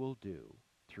God will do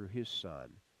through His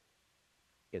Son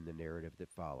in the narrative that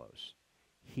follows.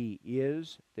 He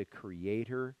is the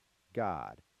Creator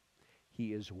God.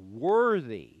 He is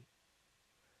worthy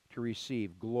to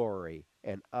receive glory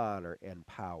and honor and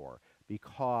power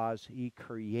because He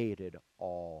created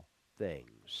all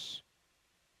things.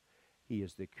 He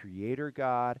is the Creator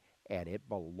God, and it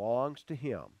belongs to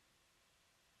Him.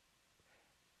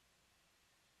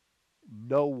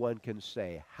 No one can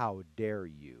say, how dare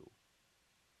you,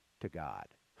 to God.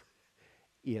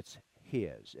 It's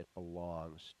His. It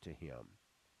belongs to Him.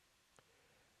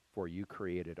 For you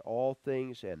created all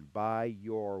things, and by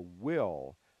your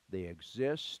will they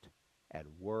exist and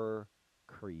were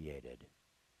created.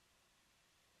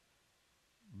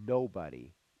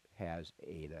 Nobody has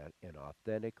an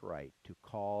authentic right to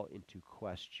call into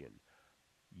question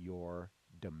your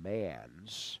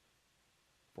demands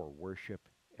for worship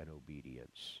and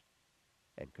obedience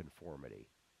and conformity.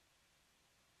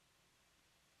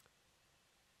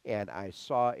 And I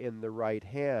saw in the right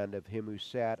hand of Him who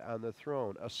sat on the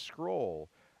throne a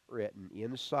scroll written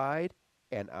inside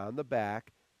and on the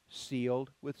back,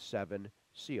 sealed with 7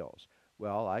 seals.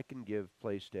 Well, I can give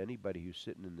place to anybody who's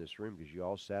sitting in this room because you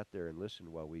all sat there and listened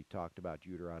while we talked about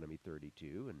Deuteronomy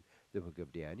 32 and the book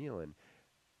of Daniel, and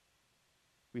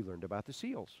we learned about the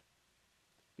seals.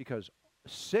 Because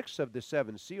 6 of the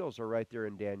 7 seals are right there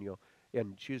in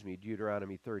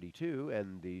Deuteronomy 32,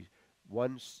 and the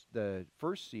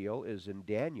first seal is in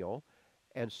Daniel,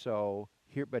 and so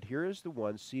here is the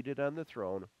one seated on the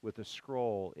throne with a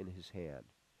scroll in his hand,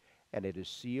 and it is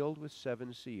sealed with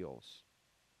 7 seals.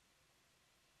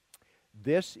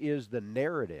 This is the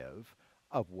narrative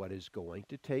of what is going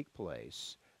to take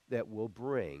place that will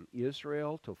bring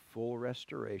Israel to full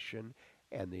restoration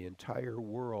and the entire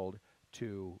world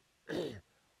to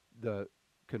the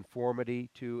conformity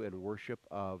to and worship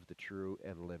of the true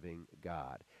and living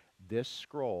God. This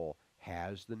scroll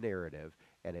has the narrative,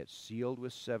 and it's sealed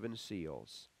with 7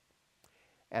 seals.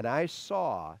 And I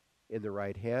saw in the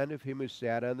right hand of Him who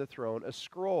sat on the throne a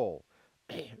scroll,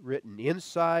 written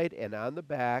inside and on the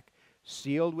back,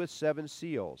 sealed with 7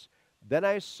 seals. Then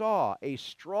I saw a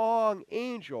strong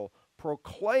angel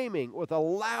proclaiming with a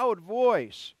loud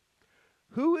voice,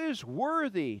 "Who is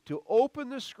worthy to open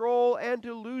the scroll and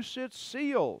to loose its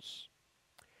seals?"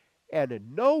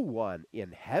 And no one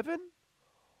in heaven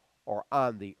or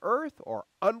on the earth or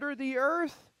under the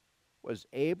earth was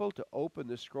able to open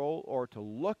the scroll or to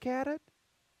look at it.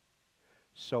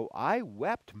 So I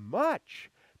wept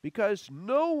much, because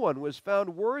no one was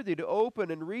found worthy to open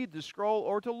and read the scroll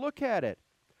or to look at it.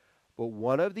 But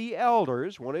one of the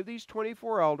elders, one of these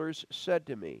 24 elders, said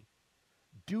to me,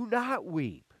 "Do not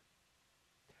weep.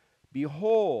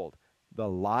 Behold, the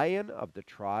Lion of the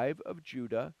tribe of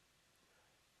Judah,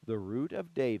 the Root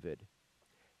of David,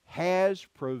 has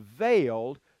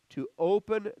prevailed to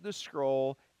open the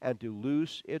scroll and to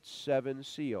loose its 7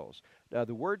 seals." Now,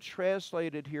 the word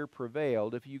translated here,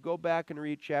 prevailed, if you go back and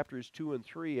read chapters 2 and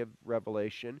 3 of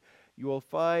Revelation, you will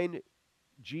find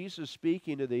Jesus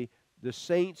speaking to the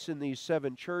saints in these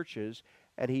 7 churches,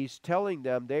 and he's telling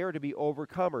them they are to be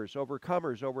overcomers,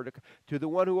 to the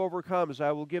one who overcomes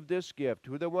I will give this gift,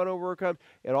 to the one who overcomes,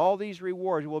 and all these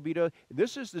rewards will be to.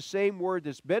 This is the same word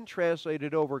that's been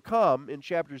translated overcome in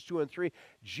chapters 2 and 3.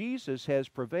 Jesus has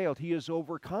prevailed. He has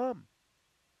overcome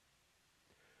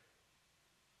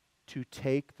to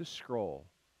take the scroll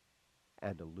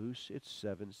and to loose its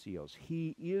 7 seals.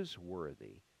 He is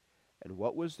worthy. And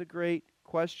what was the great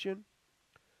question?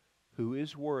 Who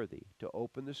is worthy to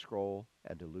open the scroll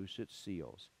and to loose its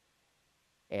seals?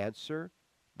 Answer,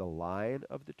 the Lion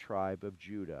of the tribe of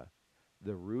Judah,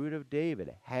 the Root of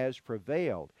David, has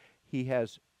prevailed. He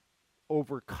has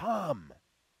overcome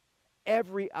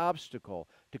every obstacle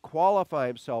to qualify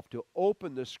himself to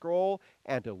open the scroll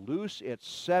and to loose its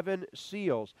 7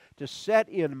 seals, to set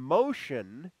in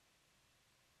motion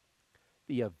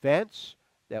the events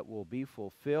that will be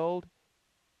fulfilled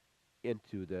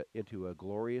into a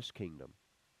glorious kingdom,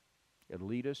 and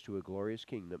lead us to a glorious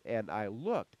kingdom. And I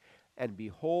looked, and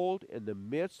behold, in the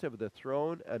midst of the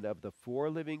throne and of the 4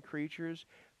 living creatures,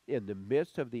 in the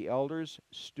midst of the elders,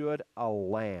 stood a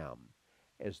lamb,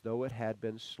 as though it had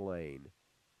been slain,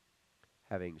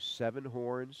 having 7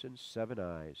 horns and 7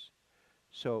 eyes.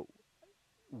 So,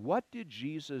 what did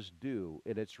Jesus do?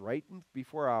 And it's right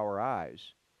before our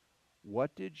eyes.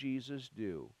 What did Jesus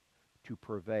do to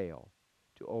prevail,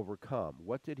 to overcome?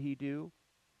 What did he do?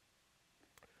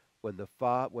 When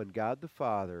God the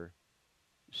Father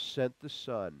sent the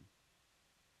Son,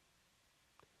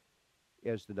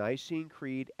 as the Nicene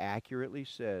Creed accurately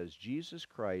says, Jesus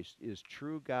Christ is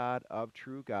true God of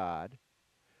true God,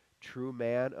 true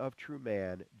man of true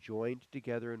man, joined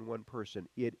together in one person.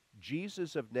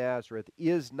 Jesus of Nazareth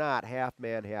is not half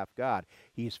man, half God.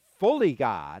 He's fully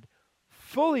God,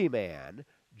 fully man,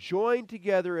 joined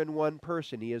together in one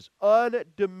person. He is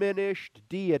undiminished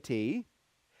deity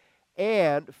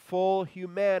and full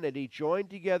humanity, joined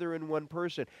together in one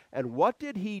person. And what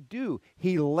did he do?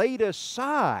 He laid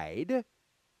aside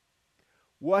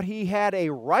what he had a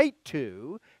right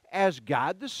to as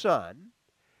God the Son,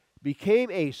 became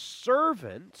a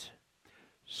servant,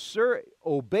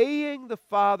 obeying the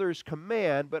Father's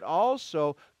command, but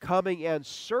also coming and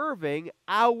serving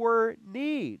our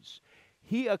needs.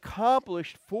 He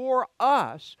accomplished for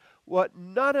us what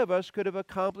none of us could have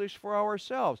accomplished for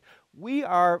ourselves. We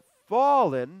are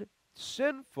fallen,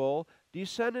 sinful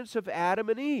descendants of Adam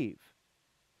and Eve.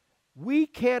 We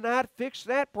cannot fix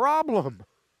that problem.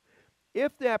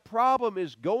 If that problem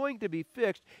is going to be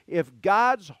fixed, if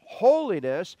God's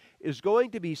holiness is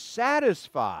going to be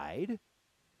satisfied,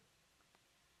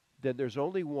 then there's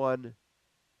only one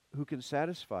who can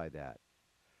satisfy that.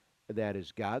 And that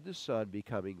is God the Son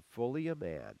becoming fully a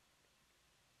man.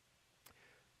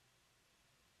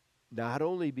 Not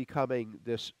only becoming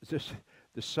the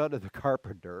son of the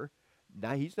carpenter.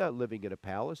 Now he's not living in a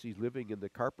palace. He's living in the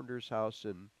carpenter's house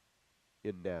in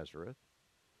Nazareth.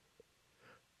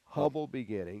 Humble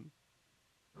beginning.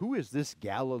 "Who is this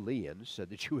Galilean?" said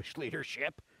the Jewish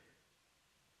leadership.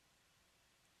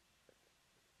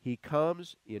 He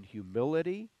comes in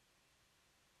humility,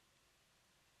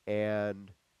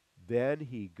 and then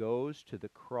he goes to the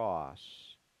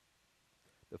cross.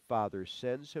 The Father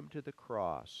sends him to the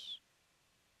cross,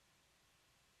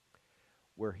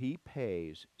 where he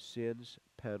pays sin's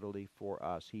penalty for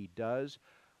us. He does.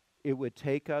 It would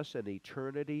take us an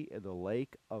eternity in the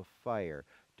lake of fire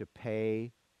to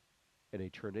pay, and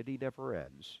eternity never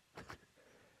ends,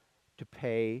 to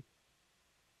pay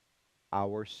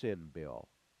our sin bill.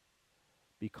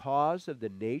 Because of the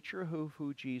nature of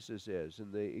who Jesus is,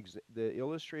 and the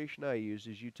illustration I use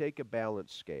is you take a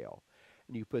balance scale,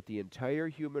 and you put the entire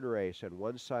human race on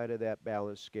one side of that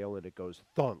balance scale, and it goes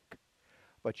thunk.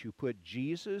 but you put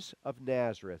Jesus of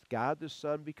Nazareth, God the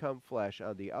Son become flesh,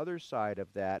 on the other side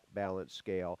of that balance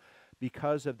scale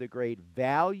because of the great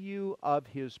value of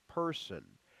his person.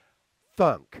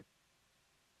 Thunk.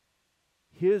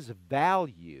 His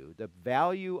value, the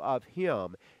value of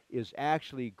him, is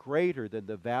actually greater than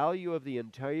the value of the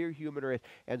entire human race.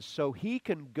 And so he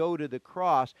can go to the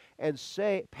cross and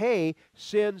pay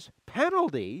sin's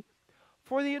penalty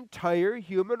for the entire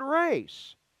human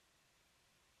race.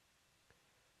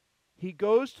 He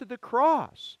goes to the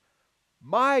cross.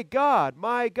 My God,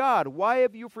 why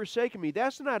have you forsaken me?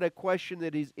 That's not a question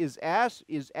that is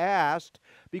asked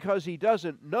because he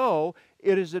doesn't know.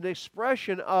 It is an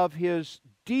expression of his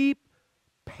deep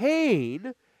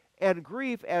pain and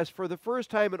grief as for the first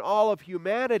time in all of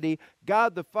humanity,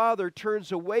 God the Father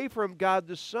turns away from God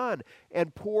the Son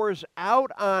and pours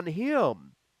out on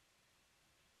him.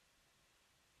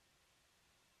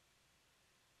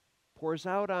 Pours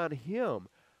out on him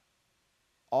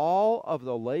all of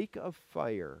the lake of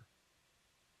fire,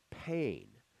 pain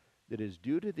that is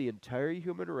due to the entire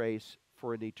human race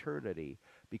for an eternity.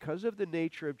 Because of the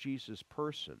nature of Jesus'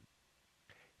 person,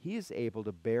 he is able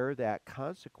to bear that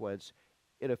consequence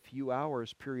in a few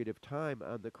hours period of time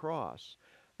on the cross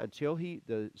until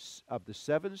of the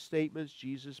 7 statements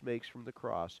Jesus makes from the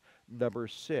cross, number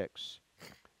 6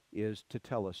 is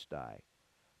tetelestai,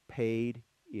 paid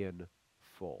in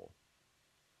full.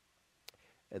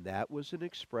 And that was an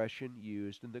expression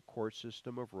used in the court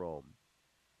system of Rome.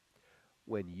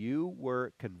 When you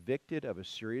were convicted of a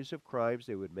series of crimes,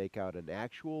 they would make out an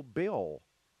actual bill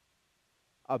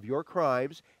of your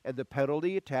crimes and the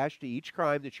penalty attached to each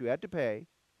crime that you had to pay.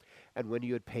 And when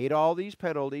you had paid all these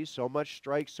penalties, so much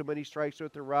strikes, so many strikes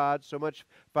with the rod, so much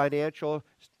financial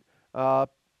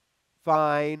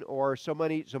fine, or so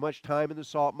much time in the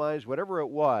salt mines, whatever it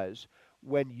was,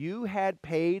 when you had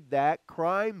paid that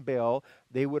crime bill,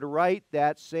 they would write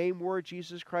that same word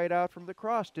Jesus cried out from the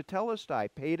cross, tetelestai,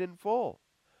 paid in full.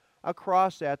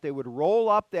 Across that, they would roll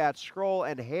up that scroll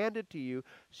and hand it to you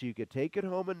so you could take it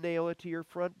home and nail it to your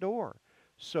front door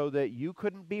so that you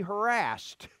couldn't be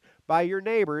harassed by your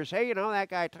neighbors. Hey, you know, that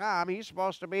guy Tom, he's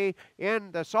supposed to be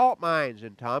in the salt mines.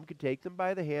 And Tom could take them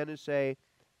by the hand and say,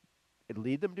 and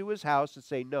lead them to his house and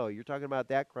say, no, you're talking about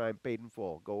that crime paid in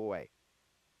full. Go away.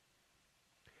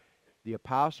 The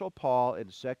Apostle Paul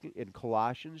in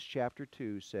Colossians chapter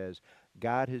 2 says,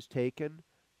 God has taken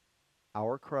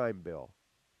our crime bill,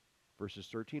 verses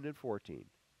 13 and 14.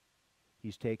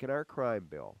 He's taken our crime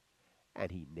bill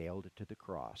and he nailed it to the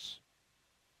cross.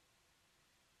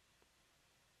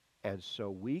 And so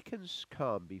we can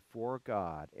come before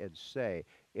God and say,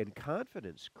 in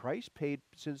confidence, Christ paid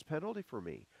sin's penalty for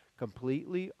me,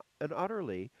 completely and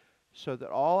utterly, so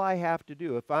that all I have to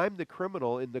do, if I'm the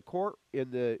criminal in the court,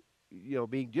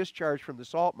 being discharged from the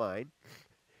salt mine,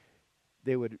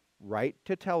 they would write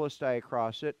tetelestai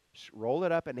across it, roll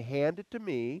it up, and hand it to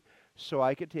me so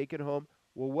I could take it home.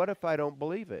 Well, what if I don't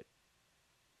believe it?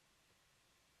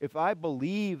 If I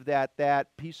believe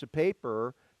that piece of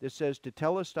paper that says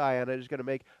tetelestai on it is going to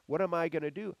make, what am I going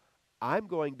to do? I'm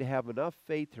going to have enough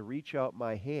faith to reach out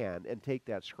my hand and take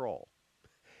that scroll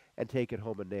and take it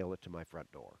home and nail it to my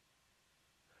front door.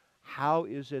 How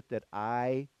is it that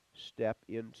I step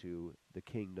into the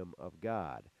kingdom of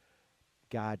God?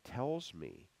 God tells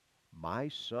me, my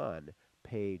son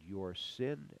paid your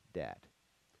sin debt.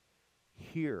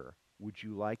 Here, would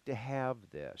you like to have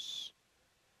this?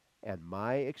 And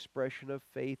my expression of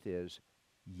faith is,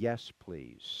 yes,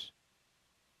 please.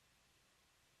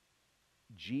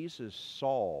 Jesus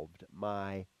solved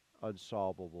my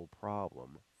unsolvable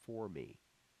problem for me.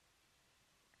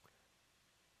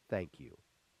 Thank you.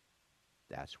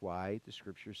 That's why the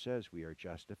Scripture says we are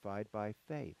justified by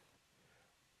faith.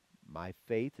 My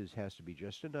faith has to be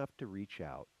just enough to reach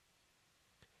out.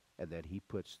 And then he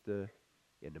puts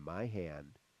into my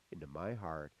hand, into my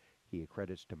heart, he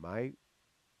accredits to my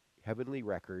heavenly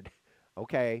record,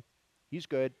 okay, he's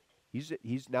good.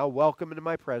 He's now welcome into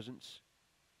my presence.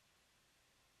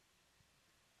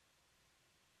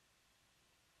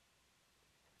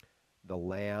 The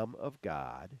Lamb of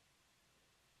God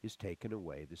is taken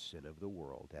away the sin of the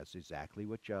world. That's exactly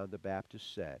what John the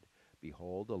Baptist said.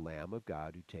 Behold, the Lamb of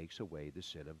God who takes away the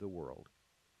sin of the world.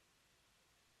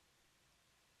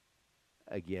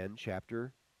 Again,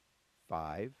 chapter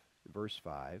 5, verse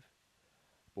 5.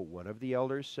 But one of the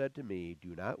elders said to me,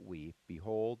 do not weep.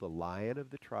 Behold, the Lion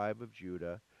of the tribe of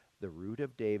Judah, the Root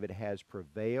of David, has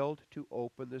prevailed to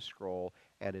open the scroll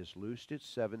and has loosed its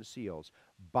 7 seals.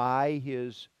 By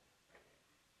his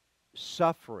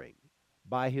suffering,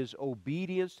 by his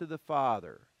obedience to the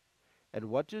Father. And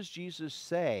what does Jesus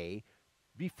say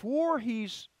before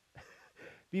he's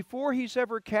Before he's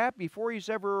ever capped, before he's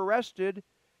ever arrested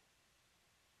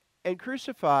and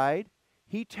crucified,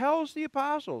 he tells the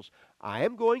apostles, I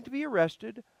am going to be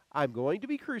arrested, I'm going to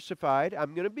be crucified,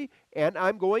 and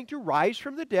I'm going to rise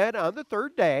from the dead on the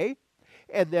third day,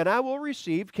 and then I will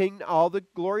receive all the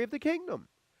glory of the kingdom.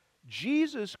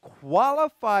 Jesus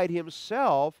qualified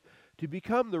himself to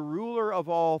become the ruler of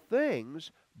all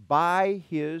things by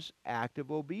his act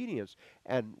of obedience.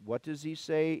 And what does he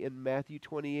say in Matthew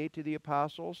 28 to the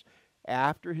apostles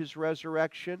after his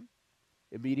resurrection,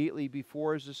 immediately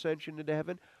before his ascension into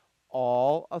heaven?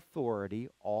 All authority,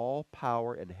 all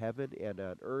power in heaven and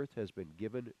on earth has been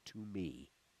given to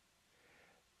me.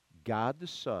 God the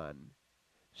Son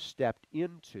stepped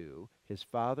into, his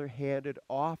Father handed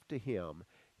off to him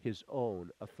his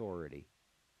own authority.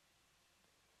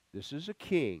 This is a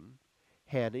king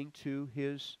handing to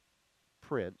his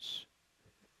prince,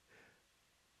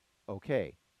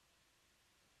 okay,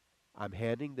 I'm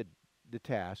handing the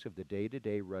task of the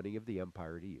day-to-day running of the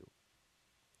empire to you.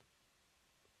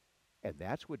 And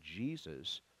that's what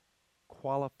Jesus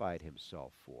qualified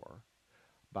himself for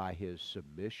by his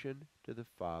submission to the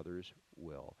Father's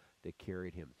will that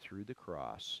carried him through the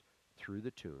cross, through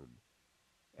the tomb,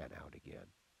 and out again.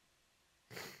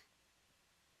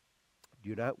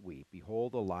 Do not weep.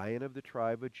 Behold, the Lion of the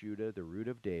tribe of Judah, the Root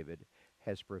of David,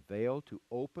 has prevailed to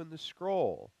open the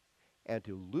scroll and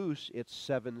to loose its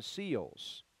 7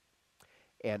 seals.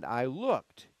 And I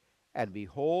looked, and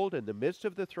behold, in the midst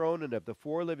of the throne and of the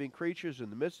 4 living creatures,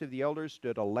 in the midst of the elders,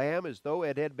 stood a lamb as though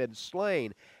it had been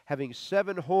slain, having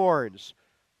 7 horns,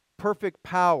 perfect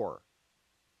power.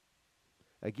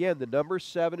 Again, the number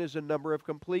 7 is a number of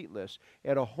completeness,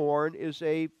 and a horn is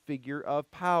a figure of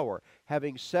power.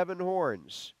 Having 7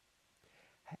 horns,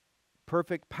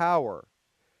 perfect power.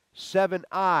 7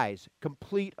 eyes,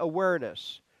 complete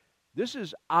awareness. This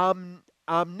is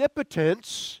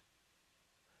omnipotence,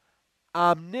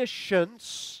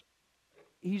 omniscience.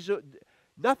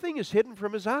 Nothing is hidden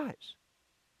from his eyes.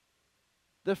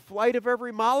 The flight of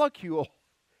every molecule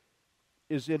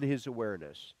is in his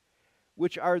awareness,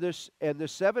 which are and the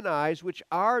 7 eyes, which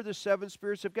are the 7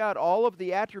 spirits of God. All of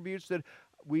the attributes that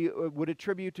we would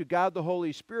attribute to God the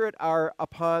Holy Spirit are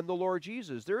upon the Lord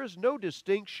Jesus. There is no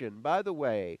distinction, by the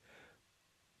way.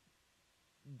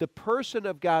 The person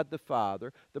of God the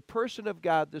Father, the person of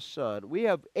God the Son, we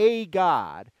have a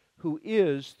God who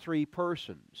is 3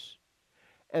 persons.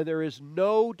 And there is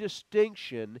no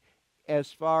distinction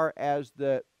as far as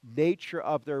the nature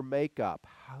of their makeup,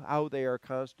 how they are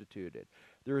constituted.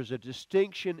 There is a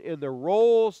distinction in the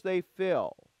roles they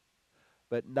fill,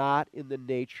 but not in the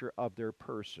nature of their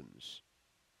persons.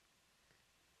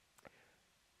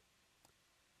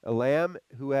 A lamb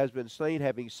who has been slain,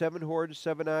 having 7 horns,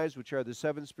 7 eyes, which are the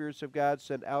 7 spirits of God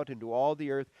sent out into all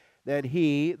the earth. Then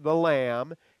he, the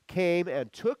Lamb, came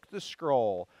and took the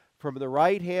scroll from the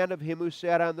right hand of him who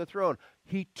sat on the throne.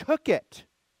 He took it.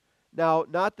 Now,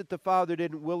 not that the Father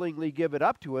didn't willingly give it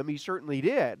up to him, he certainly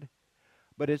did.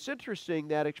 But it's interesting,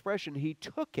 that expression, he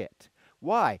took it.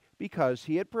 Why? Because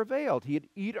he had prevailed.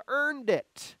 He'd earned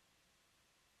it.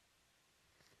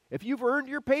 If you've earned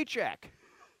your paycheck,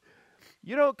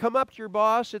 you don't come up to your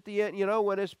boss at the end,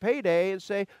 when it's payday and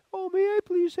say, oh, may I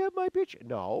please have my paycheck?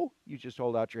 No, you just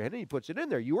hold out your hand and he puts it in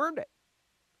there. You earned it.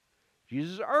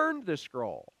 Jesus earned the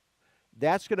scroll.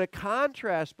 That's going to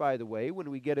contrast, by the way,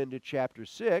 when we get into chapter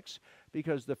 6,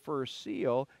 because the first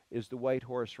seal is the white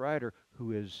horse rider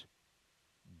who is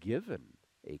given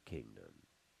a kingdom.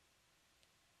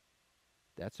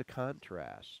 That's a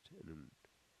contrast.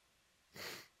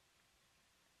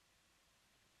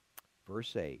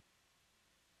 Verse 8.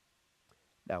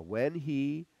 Now when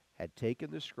he had taken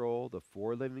the scroll, the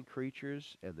 4 living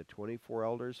creatures and the 24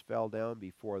 elders fell down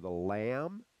before the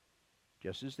Lamb,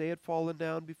 just as they had fallen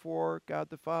down before God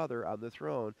the Father on the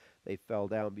throne. They fell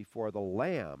down before the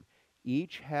Lamb,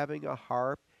 each having a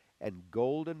harp and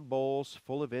golden bowls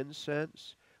full of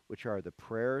incense, which are the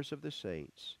prayers of the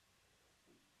saints.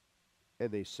 And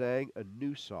they sang a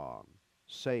new song,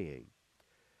 saying,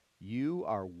 You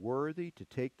are worthy to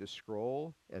take the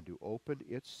scroll and to open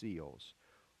its seals,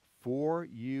 for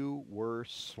you were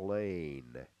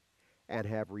slain, and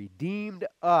have redeemed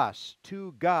us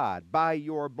to God by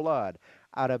your blood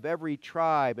out of every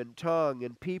tribe and tongue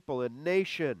and people and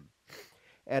nation,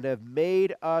 and have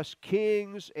made us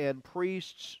kings and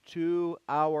priests to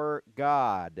our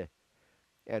God,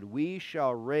 and we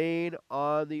shall reign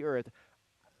on the earth.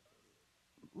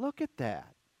 Look at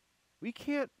that. We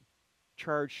can't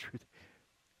charge truth.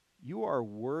 You are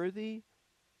worthy.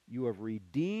 You have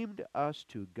redeemed us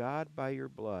to God by your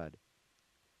blood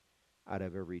out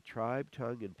of every tribe,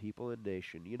 tongue, and people and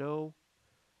nation.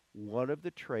 One of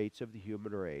the traits of the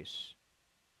human race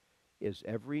is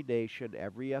every nation,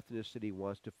 every ethnicity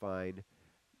wants to find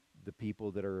the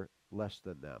people that are less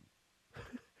than them.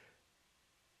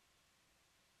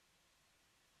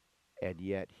 And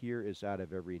yet, here is out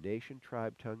of every nation,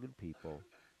 tribe, tongue, and people,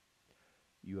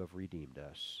 you have redeemed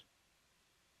us.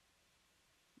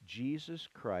 Jesus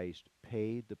Christ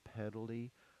paid the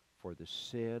penalty for the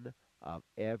sin of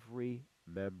every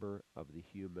member of the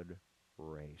human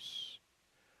race.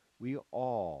 We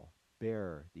all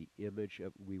bear the image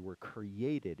of, we were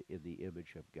created in the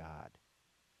image of God.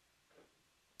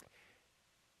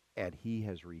 And He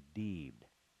has redeemed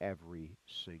every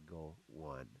single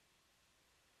one.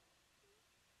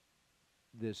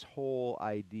 This whole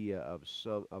idea of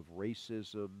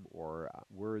racism or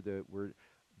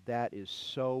that is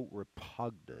so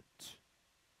repugnant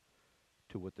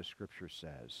to what the Scripture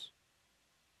says.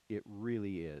 It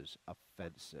really is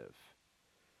offensive.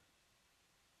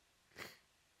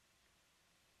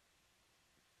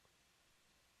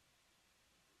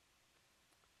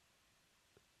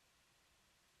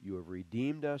 You have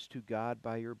redeemed us to God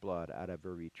by your blood out of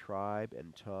every tribe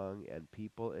and tongue and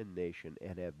people and nation,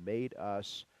 and have made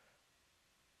us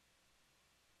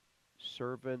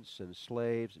servants and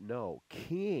slaves, no,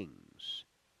 kings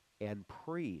and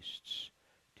priests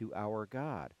to our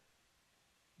God.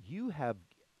 You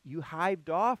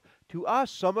hived off to us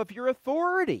some of your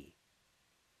authority.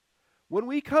 When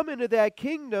we come into that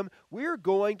kingdom, we're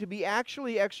going to be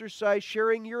actually exercised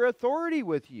sharing your authority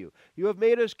with you. You have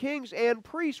made us kings and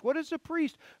priests. What is a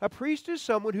priest? A priest is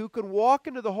someone who can walk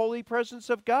into the holy presence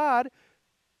of God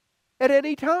at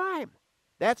any time.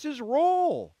 That's his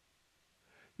role.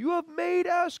 You have made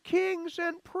us kings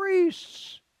and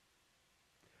priests.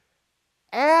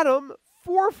 Adam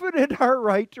forfeited our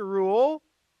right to rule.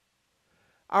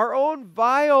 Our own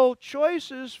vile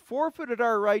choices forfeited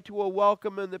our right to a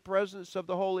welcome in the presence of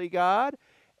the holy God,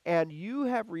 and you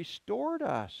have restored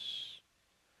us.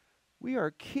 We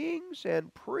are kings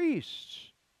and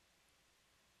priests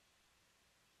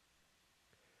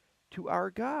to our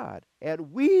God,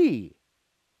 and we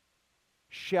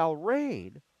shall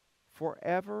reign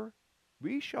forever.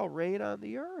 We shall reign on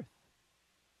the earth.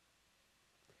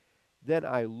 Then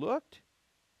I looked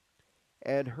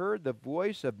and heard the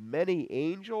voice of many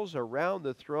angels around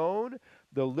the throne,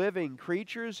 the living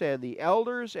creatures and the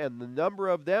elders, and the number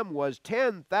of them was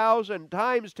 10,000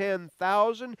 times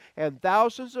 10,000 and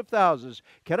thousands of thousands.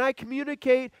 Can I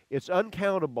communicate? It's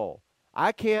uncountable.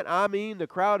 The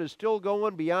crowd is still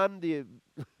going beyond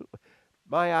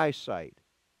my eyesight.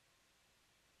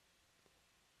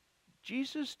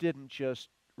 Jesus didn't just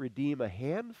redeem a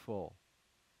handful.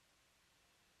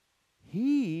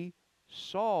 He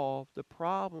solve the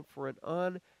problem for an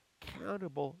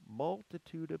uncountable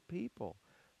multitude of people.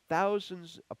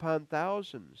 Thousands upon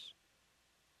thousands.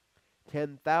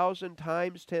 10,000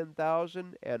 times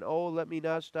 10,000, and oh, let me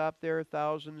not stop there,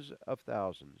 thousands of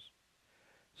thousands.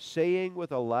 Saying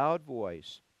with a loud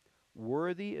voice,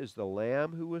 worthy is the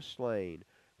Lamb who was slain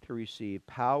to receive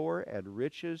power and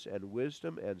riches and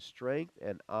wisdom and strength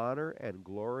and honor and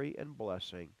glory and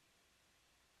blessing.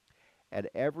 And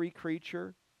every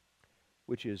creature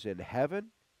which is in heaven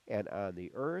and on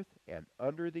the earth and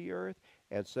under the earth,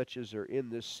 and such as are in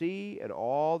the sea and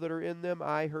all that are in them,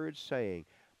 I heard saying,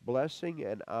 blessing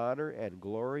and honor and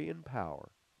glory and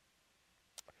power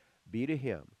be to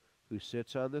him who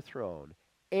sits on the throne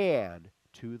and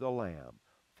to the Lamb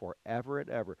forever and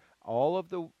ever. All of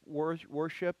the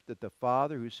worship that the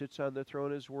Father who sits on the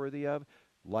throne is worthy of,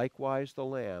 likewise the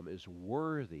Lamb is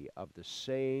worthy of the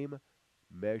same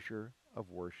measure of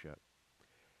worship.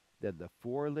 Then the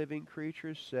four living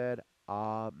creatures said,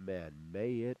 Amen.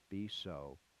 May it be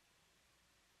so.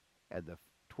 And the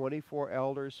 24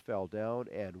 elders fell down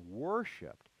and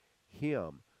worshipped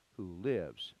him who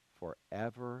lives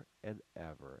forever and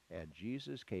ever. And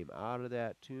Jesus came out of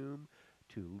that tomb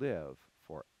to live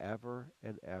forever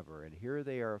and ever. And here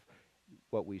they are,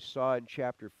 what we saw in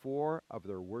chapter 4 of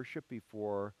their worship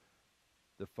before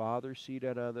the Father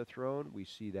seated on the throne. We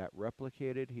see that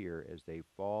replicated here as they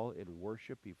fall in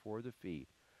worship before the feet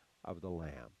of the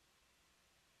Lamb.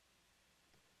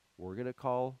 We're going to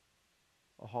call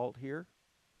a halt here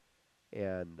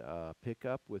and pick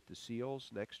up with the seals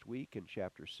next week in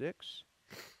chapter 6.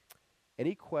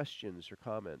 Any questions or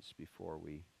comments before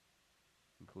we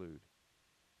conclude?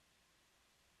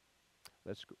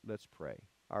 Let's pray.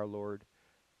 Our Lord,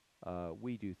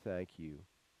 we do thank you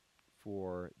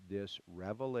for this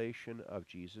revelation of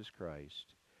Jesus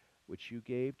Christ, which you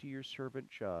gave to your servant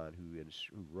John, who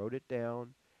wrote it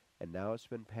down, and now it's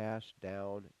been passed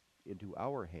down into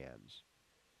our hands.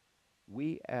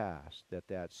 We ask that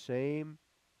that same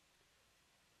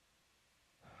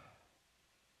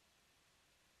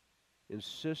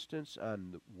insistence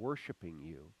on worshiping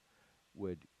you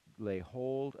would lay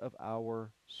hold of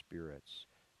our spirits,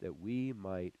 that we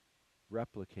might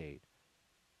replicate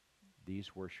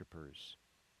these worshipers,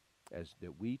 as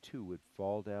that we too would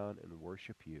fall down and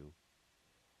worship you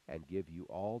and give you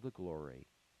all the glory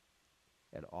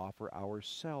and offer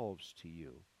ourselves to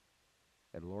you.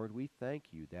 And Lord, we thank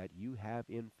you that you have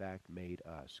in fact made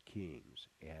us kings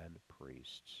and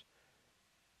priests,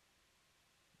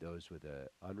 those with an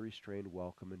unrestrained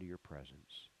welcome into your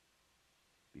presence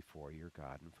before your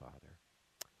God and Father.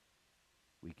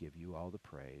 We give you all the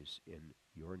praise in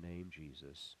your name,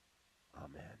 Jesus.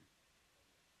 Amen.